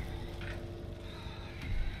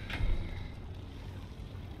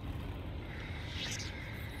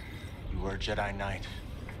 You were a Jedi Knight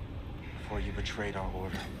before you betrayed our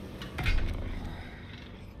order.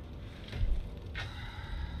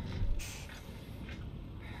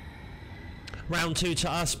 Round 2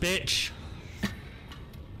 to us, bitch.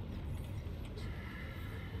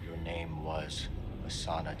 Your name was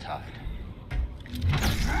Masana Tide.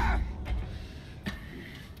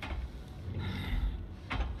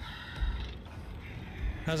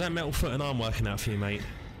 How's that metal foot and arm working out for you, mate?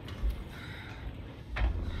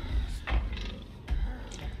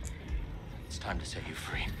 It's time to set you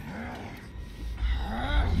free.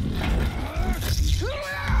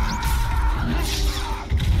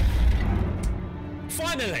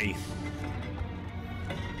 Finally!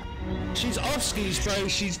 She's off skis, bro.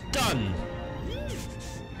 She's done.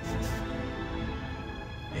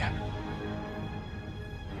 Yeah.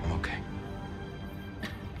 I'm okay.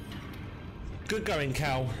 Good going,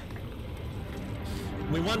 Cal.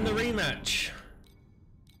 We won the rematch.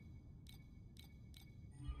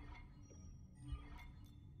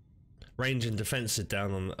 Range and defense are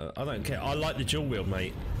down on. I don't care. I like the dual wield,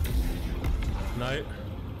 mate. No.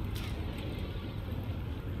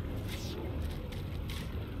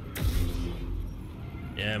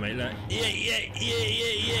 Yeah, mate. Look. Yeah.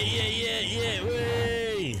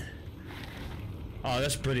 Way. Oh,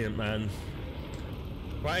 that's brilliant, man.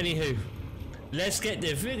 Right, anywho, let's get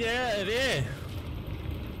the figure out of here.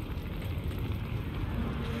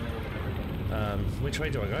 Which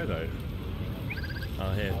way do I go, though?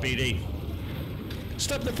 Oh, here, BD.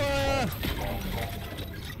 Stop the fire!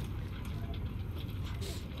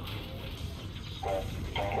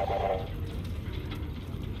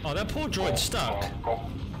 Oh, that poor droid's stuck. Can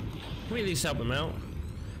we at least help him out?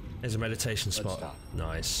 There's a meditation spot.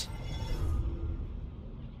 Nice.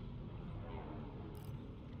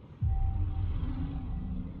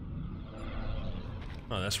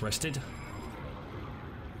 Oh, that's rested.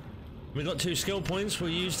 We got 2 skill points. We'll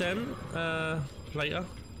use them later.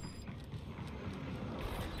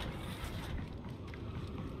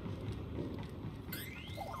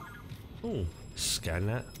 Oh, scan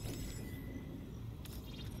that.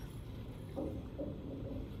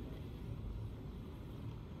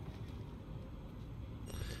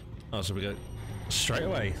 Oh, so we go straight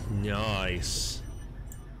away. Nice.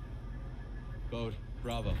 Bode,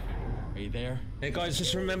 Bravo. Are you there? Hey guys,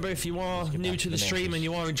 just remember, if you are new to the stream and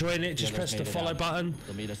you are enjoying it, just press the follow button.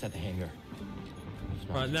 They'll meet us at the hangar.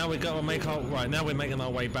 Right, now we got to make our now we're making our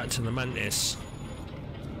way back to the Mantis.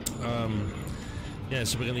 Yeah,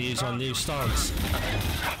 so we're going to use our new stance.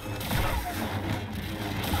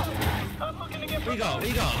 We got.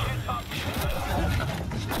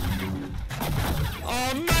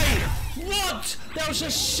 Oh mate, what? That was a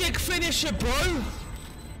sick finisher, bro.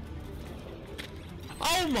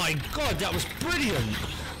 Oh my god, that was brilliant!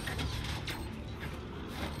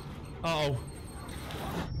 Uh-oh.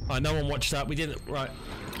 Alright, no one watched that. We didn't... Right.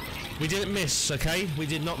 We didn't miss, okay? We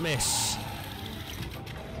did not miss.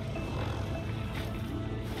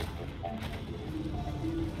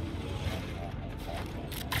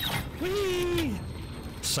 Whee!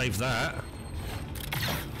 Save that.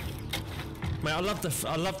 Mate, I love the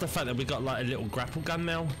fact that we got like a little grapple gun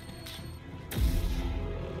now.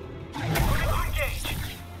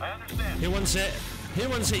 I understand. Who wants it? Who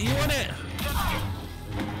wants it? You want it?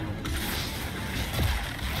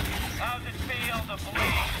 How's it feel to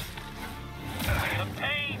bleed? The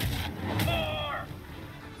pain? More!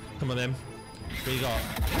 Come on then. What you got?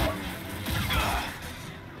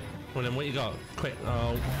 Well then, what you got? Quick.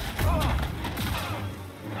 Oh.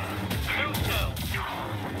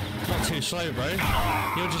 Not too slow, bro.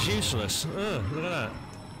 You're just useless. Look at that.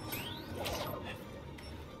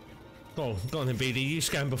 Go on then, BD. You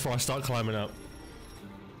scan before I start climbing up.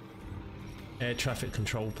 Air traffic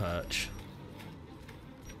control perch.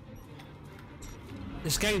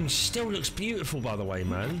 This game still looks beautiful, by the way,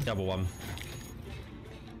 man. The other one.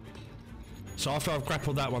 So after I've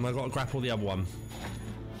grappled that one, I've got to grapple the other one.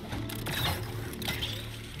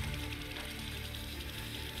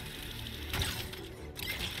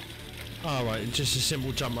 Alright, just a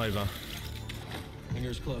simple jump over.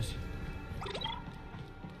 Fingers close.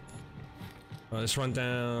 Right, let's run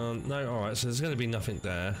down. No, alright, so there's going to be nothing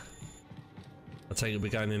there. I take it we're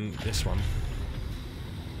going in this one.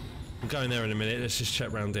 I'm going there in a minute. Let's just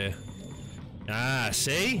check round here. Ah,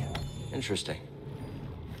 see? Interesting.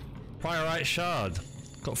 Priorite shard.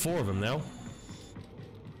 Got 4 of them now.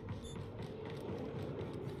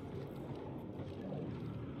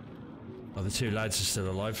 Oh, the 2 lads are still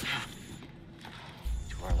alive.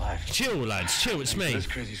 2 are alive. Chill, lads. Chill. It's me. This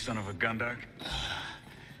crazy son of a Gundark.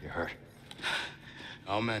 You're hurt.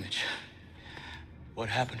 I'll manage. What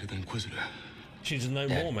happened to the Inquisitor? She's no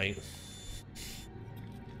more, mate.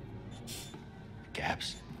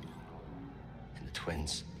 Gabs. And the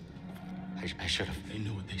twins. I should have. They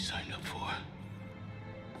know what they signed up for.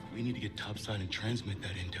 We need to get topside and transmit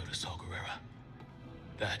that intel to Saw Gerrera.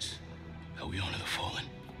 That's how we honor the fallen.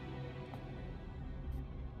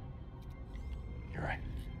 You're right.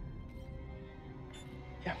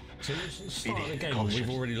 Yeah. So let's start the game. We've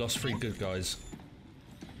already lost 3 good guys.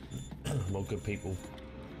 Well, good people.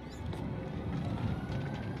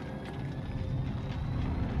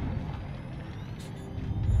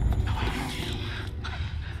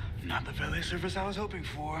 Not the valet service I was hoping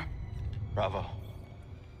for. Bravo.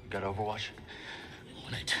 You got Overwatch?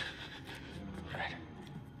 On it. Right.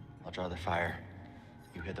 I'll draw their fire.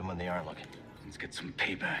 You hit them when they aren't looking. Let's get some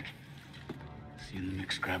payback. See you in the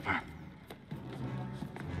mix, Scrapper.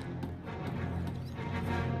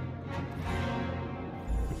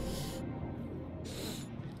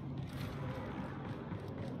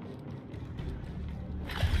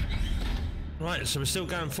 Right, so we're still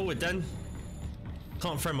going forward then.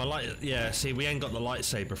 Can't throw my light. Yeah, see, we ain't got the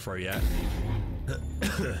lightsaber throw yet.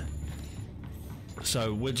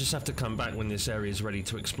 So we'll just have to come back when this area is ready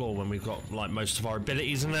to explore, when we've got like most of our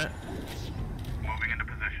abilities in that. Moving into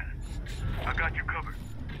position. I got you covered.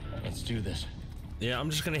 Let's do this. Yeah, I'm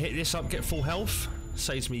just gonna hit this up, get full health.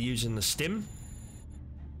 Saves me using the stim.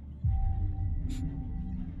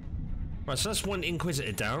 Right, so that's 1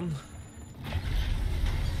 Inquisitor down.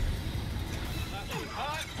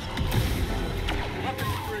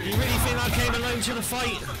 You really think I came alone to the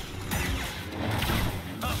fight?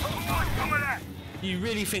 You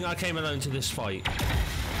really think I came alone to this fight?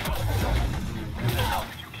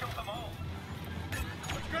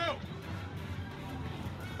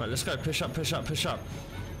 Right, let's go. Push up, push up, push up.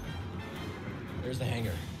 There's the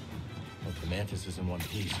hangar. Hope the Mantis is in one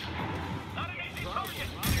piece.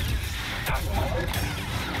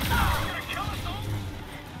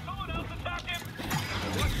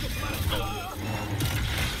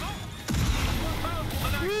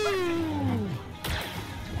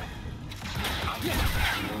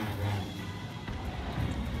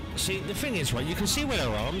 See, the thing is, right, you can see where their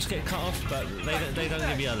arms get cut off, but they don't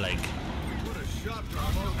give you a leg.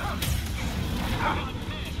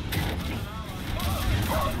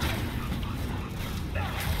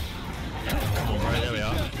 Come on, bro, there we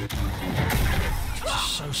are.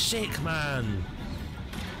 So sick, man.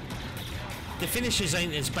 The finishes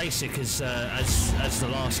ain't as basic as the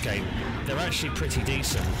last game. They're actually pretty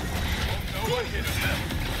decent.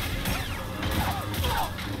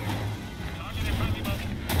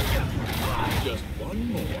 Just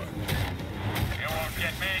one more. You won't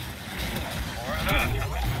get me. Or another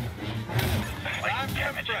coming. I'm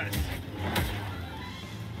damaging.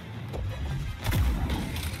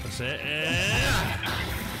 That's it. Yeah.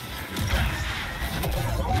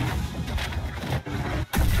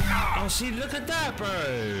 Oh, see, look at that,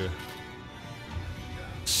 bro.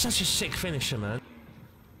 Such a sick finisher, man.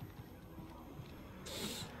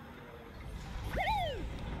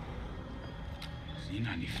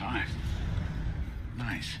 Z95.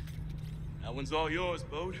 Nice. That one's all yours,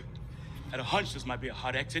 Bode. Had a hunch this might be a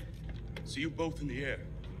hot exit. See you both in the air.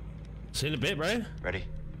 See you in a bit, bro. Ready?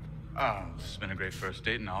 Oh, this has been a great first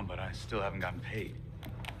date and all, but I still haven't gotten paid.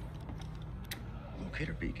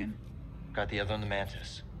 Locator beacon? Got the other on the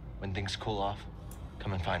Mantis. When things cool off,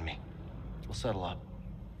 come and find me. We'll settle up.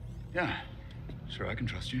 Yeah, sure, I can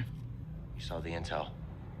trust you. You saw the intel.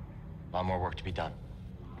 A lot more work to be done.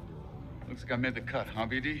 Looks like I made the cut, huh,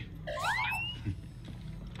 BD?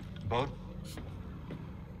 Bode?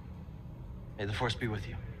 May the Force be with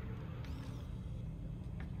you.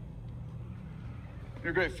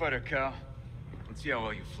 You're a great fighter, Cal. Let's see how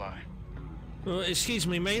well you fly. Well, excuse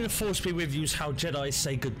me, may the Force be with you is how Jedi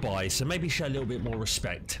say goodbye, so maybe show a little bit more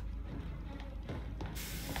respect.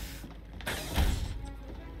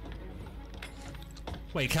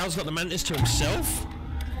 Wait, Cal's got the Mantis to himself?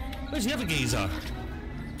 Where's the other geezer?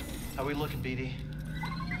 How we looking, BD?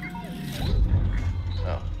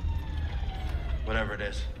 Oh. Whatever it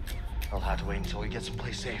is, I'll have to wait until we get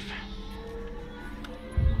someplace safe.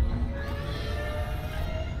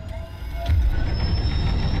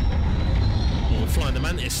 Well, we're flying the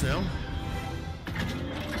Mantis now.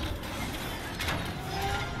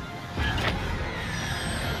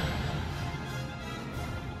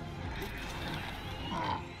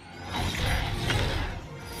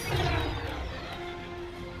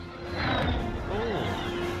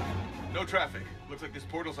 traffic. Looks like this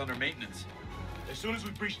portal's under maintenance. As soon as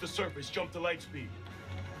we breach the surface, jump to light speed.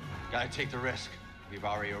 Gotta take the risk. We've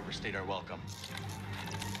already overstayed our welcome.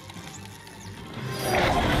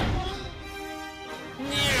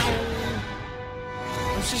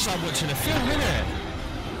 It's just like watching a film, isn't it?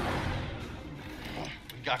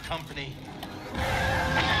 We got company.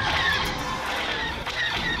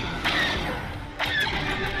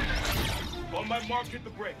 On my mark, hit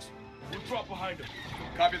the brakes. We'll drop behind him.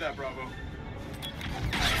 Copy that, Bravo.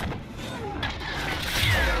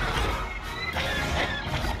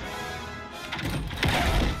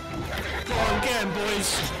 Go on, get him,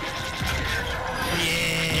 boys.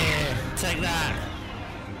 Yeah, take that.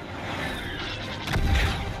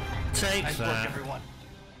 Take Nice work, that. everyone.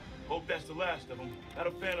 Hope that's the last of them.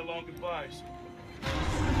 That'll fan along goodbyes.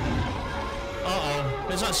 Uh-oh,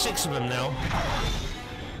 there's like 6 of them now.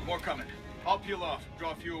 More coming. I'll peel off,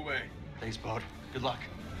 draw a few away. Thanks, Bode. Good luck.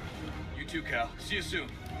 You too, Cal. See you soon.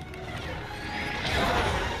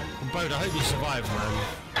 Bode, I hope you survive, man.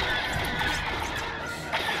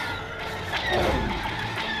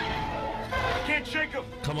 Can't shake him.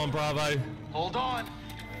 Come on, Bravo. Hold on.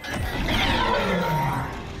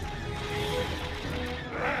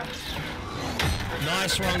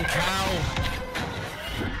 Nice one, Cal.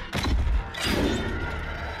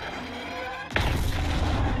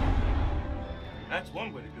 That's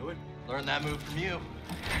one way to do it. Learn that move from you.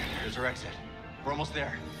 There's our exit. We're almost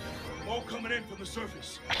there. More coming in from the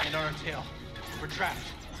surface. And on our tail. We're trapped.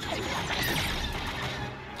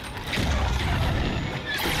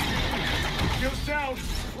 Kill sound.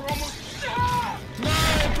 We're almost. Ah!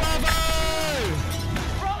 No, Bravo!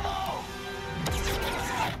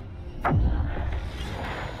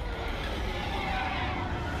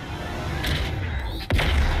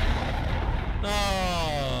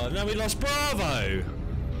 Oh, now we lost Bravo.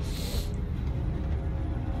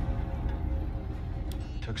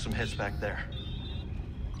 Took some hits back there.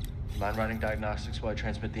 Mind running diagnostics while I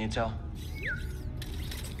transmit the intel?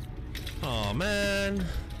 Oh, man.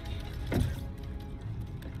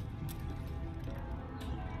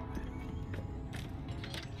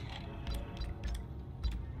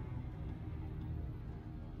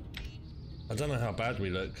 I don't know how bad we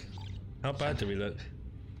look. How bad do we look?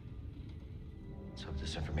 Let's hope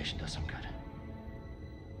this information does some good.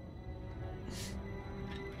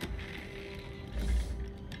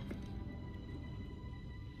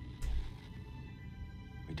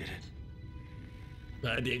 We did it.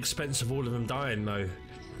 At the expense of all of them dying, though.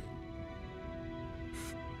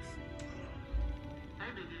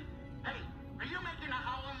 Hey, are you making a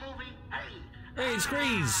horror movie? Hey,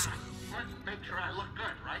 Screeze! Let's make sure I look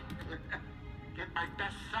good, right? Get my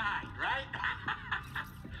best side, right?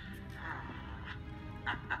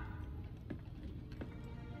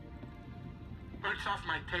 Books off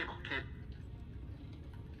my table, kid.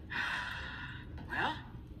 Well,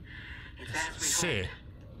 it's as we Shit. hoped.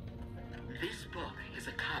 This book is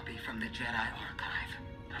a copy from the Jedi Archive.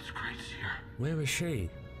 That's great, Seer. Where is she?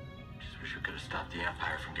 Just wish we could have stopped the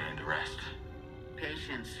Empire from getting the rest.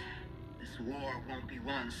 Patience. This war won't be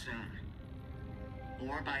won soon.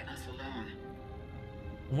 Or by us alone.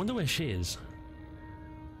 I wonder where she is.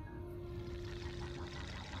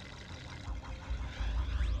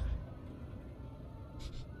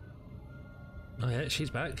 Oh yeah, she's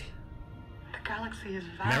back. The galaxy is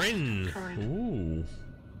vast, Marin! Troy, Ooh.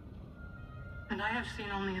 and I have seen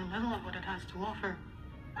only a little of what it has to offer.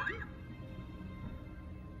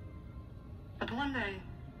 But one day,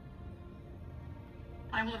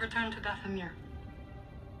 I will return to Dathomir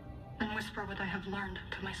and whisper what I have learned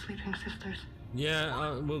to my sleeping sisters.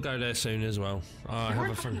 Yeah, we'll go there soon as well. I You have a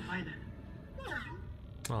weren't friend. invited.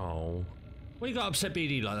 Oh. What you got upset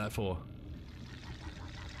BD like that for?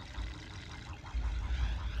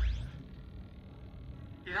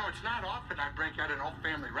 You know, it's not often I break out an old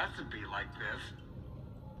family recipe like this.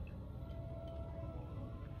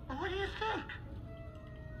 Well, what do you think?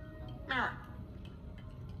 Mara.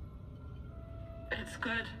 It's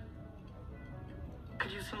good.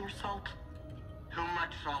 Could use some more salt. Too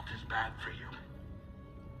much salt is bad for you.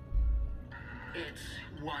 It's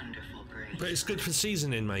wonderful, Grace. But it's good for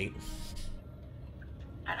seasoning, mate.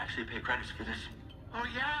 I'd actually pay credits for this. Oh,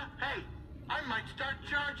 yeah? Hey, I might start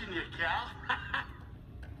charging you, Cal.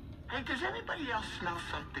 Hey, does anybody else smell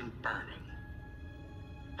something burning?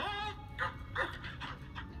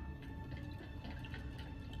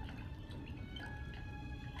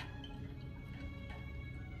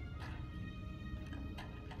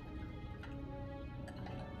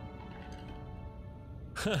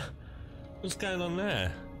 What's going on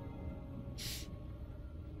there?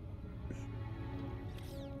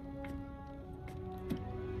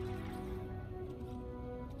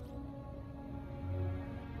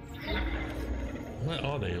 Where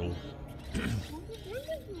are they all?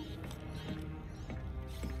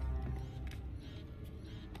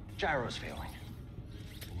 Gyro's failing.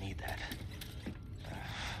 We need that.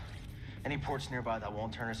 Any ports nearby that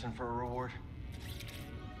won't turn us in for a reward?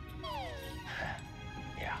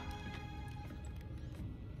 Yeah.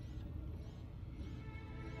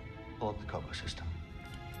 Pull up the Coco system.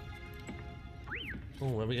 Oh,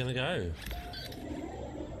 where are we gonna go?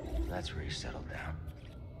 That's where you settled down.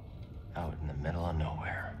 Out in the middle of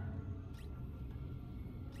nowhere.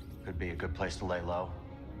 Could be a good place to lay low.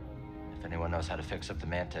 If anyone knows how to fix up the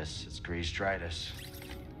Mantis, it's Grease Dritus.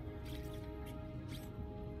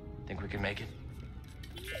 Think we can make it?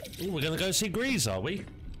 Ooh, we're gonna go see Grease, are we?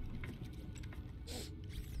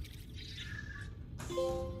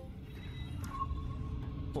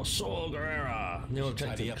 For Saw Gerrera. New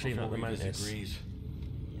objective, clean up the Mantis. Grease.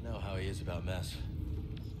 You know how he is about mess.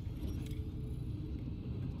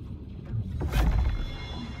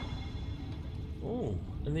 Oh,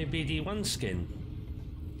 a new BD1 skin.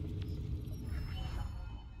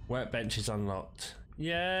 Workbench is unlocked.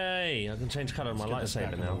 Yay! I can change colour of my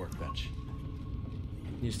lightsaber now. Workbench.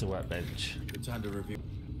 Use the workbench. Good time to review.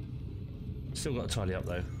 Still got to tidy up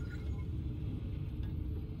though.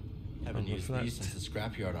 Haven't used these since the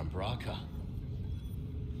scrapyard on Braca.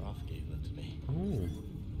 Prof gave them to me. Ooh.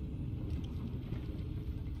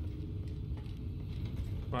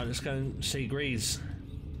 Right, let's go and see Grease.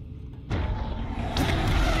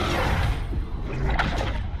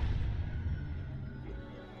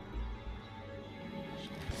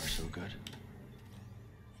 So good.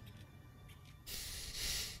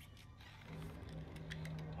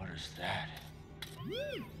 What is that?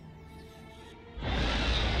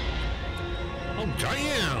 Oh,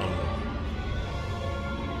 damn!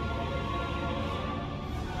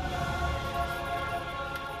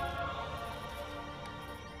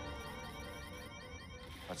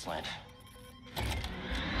 Let's land.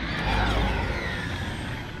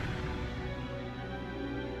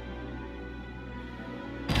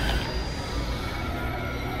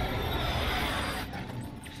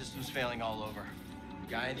 System's failing all over.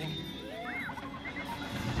 Got anything?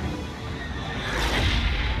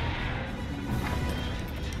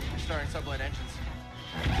 Starting sublet engines.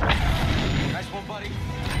 Nice one, buddy.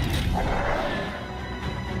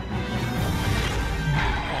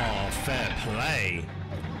 Oh, fair play.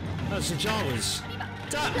 That's the Jawas.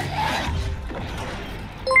 Duck! Not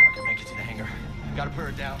gonna make it to the hangar. Gotta put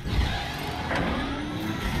her down.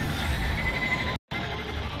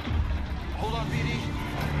 Hold on, BD.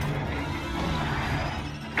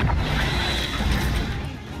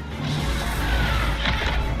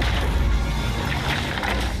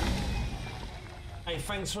 Hey,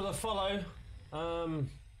 thanks for the follow. I'll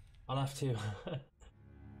have to.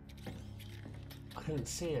 I couldn't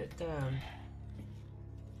see it. Damn.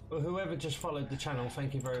 Well, whoever just followed the channel,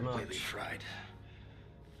 thank you very much. Completely fried.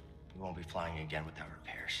 We won't be flying again without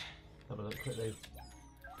repairs. Have a look quickly.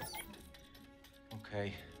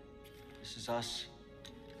 Okay. This is us.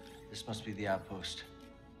 This must be the outpost.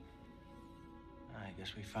 I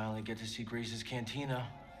guess we finally get to see Grease's cantina.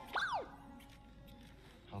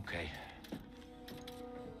 Okay.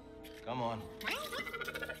 Come on.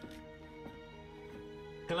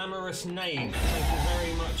 Glamorous Knave, thank you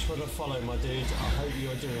very much for the follow, my dude. I hope you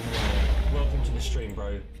are doing well. Welcome to the stream,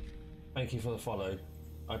 bro. Thank you for the follow.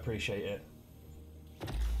 I appreciate it.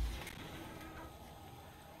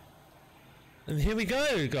 And here we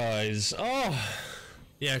go, guys. Oh,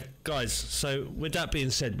 yeah, guys. So with that being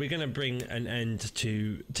said, we're going to bring an end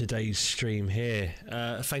to today's stream here.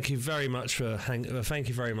 Thank you very much for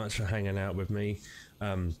hanging out with me.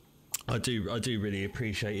 I do really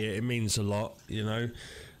appreciate it. It means a lot, you know.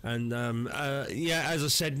 And yeah, as I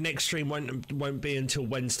said, next stream won't be until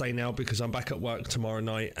Wednesday now because I'm back at work tomorrow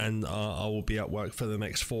night, and I will be at work for the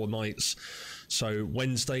next 4 nights. So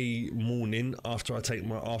Wednesday morning, after I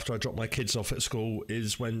drop my kids off at school,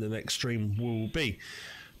 is when the next stream will be.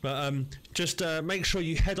 But just make sure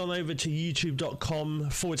you head on over to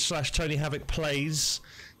youtube.com/Tony Havoc Plays.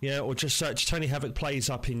 Yeah, or just search Tony Havoc Plays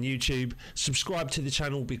up in YouTube. Subscribe to the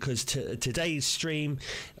channel because today's stream,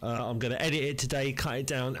 I'm going to edit it today, cut it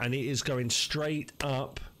down, and it is going straight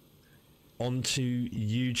up onto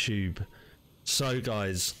YouTube. So,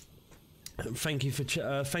 guys, thank you for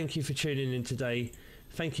tuning in today.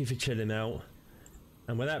 Thank you for chilling out.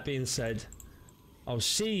 And with that being said, I'll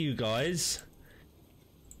see you guys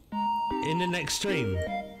in the next stream.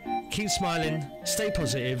 Keep smiling, stay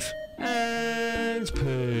positive, and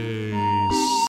peace.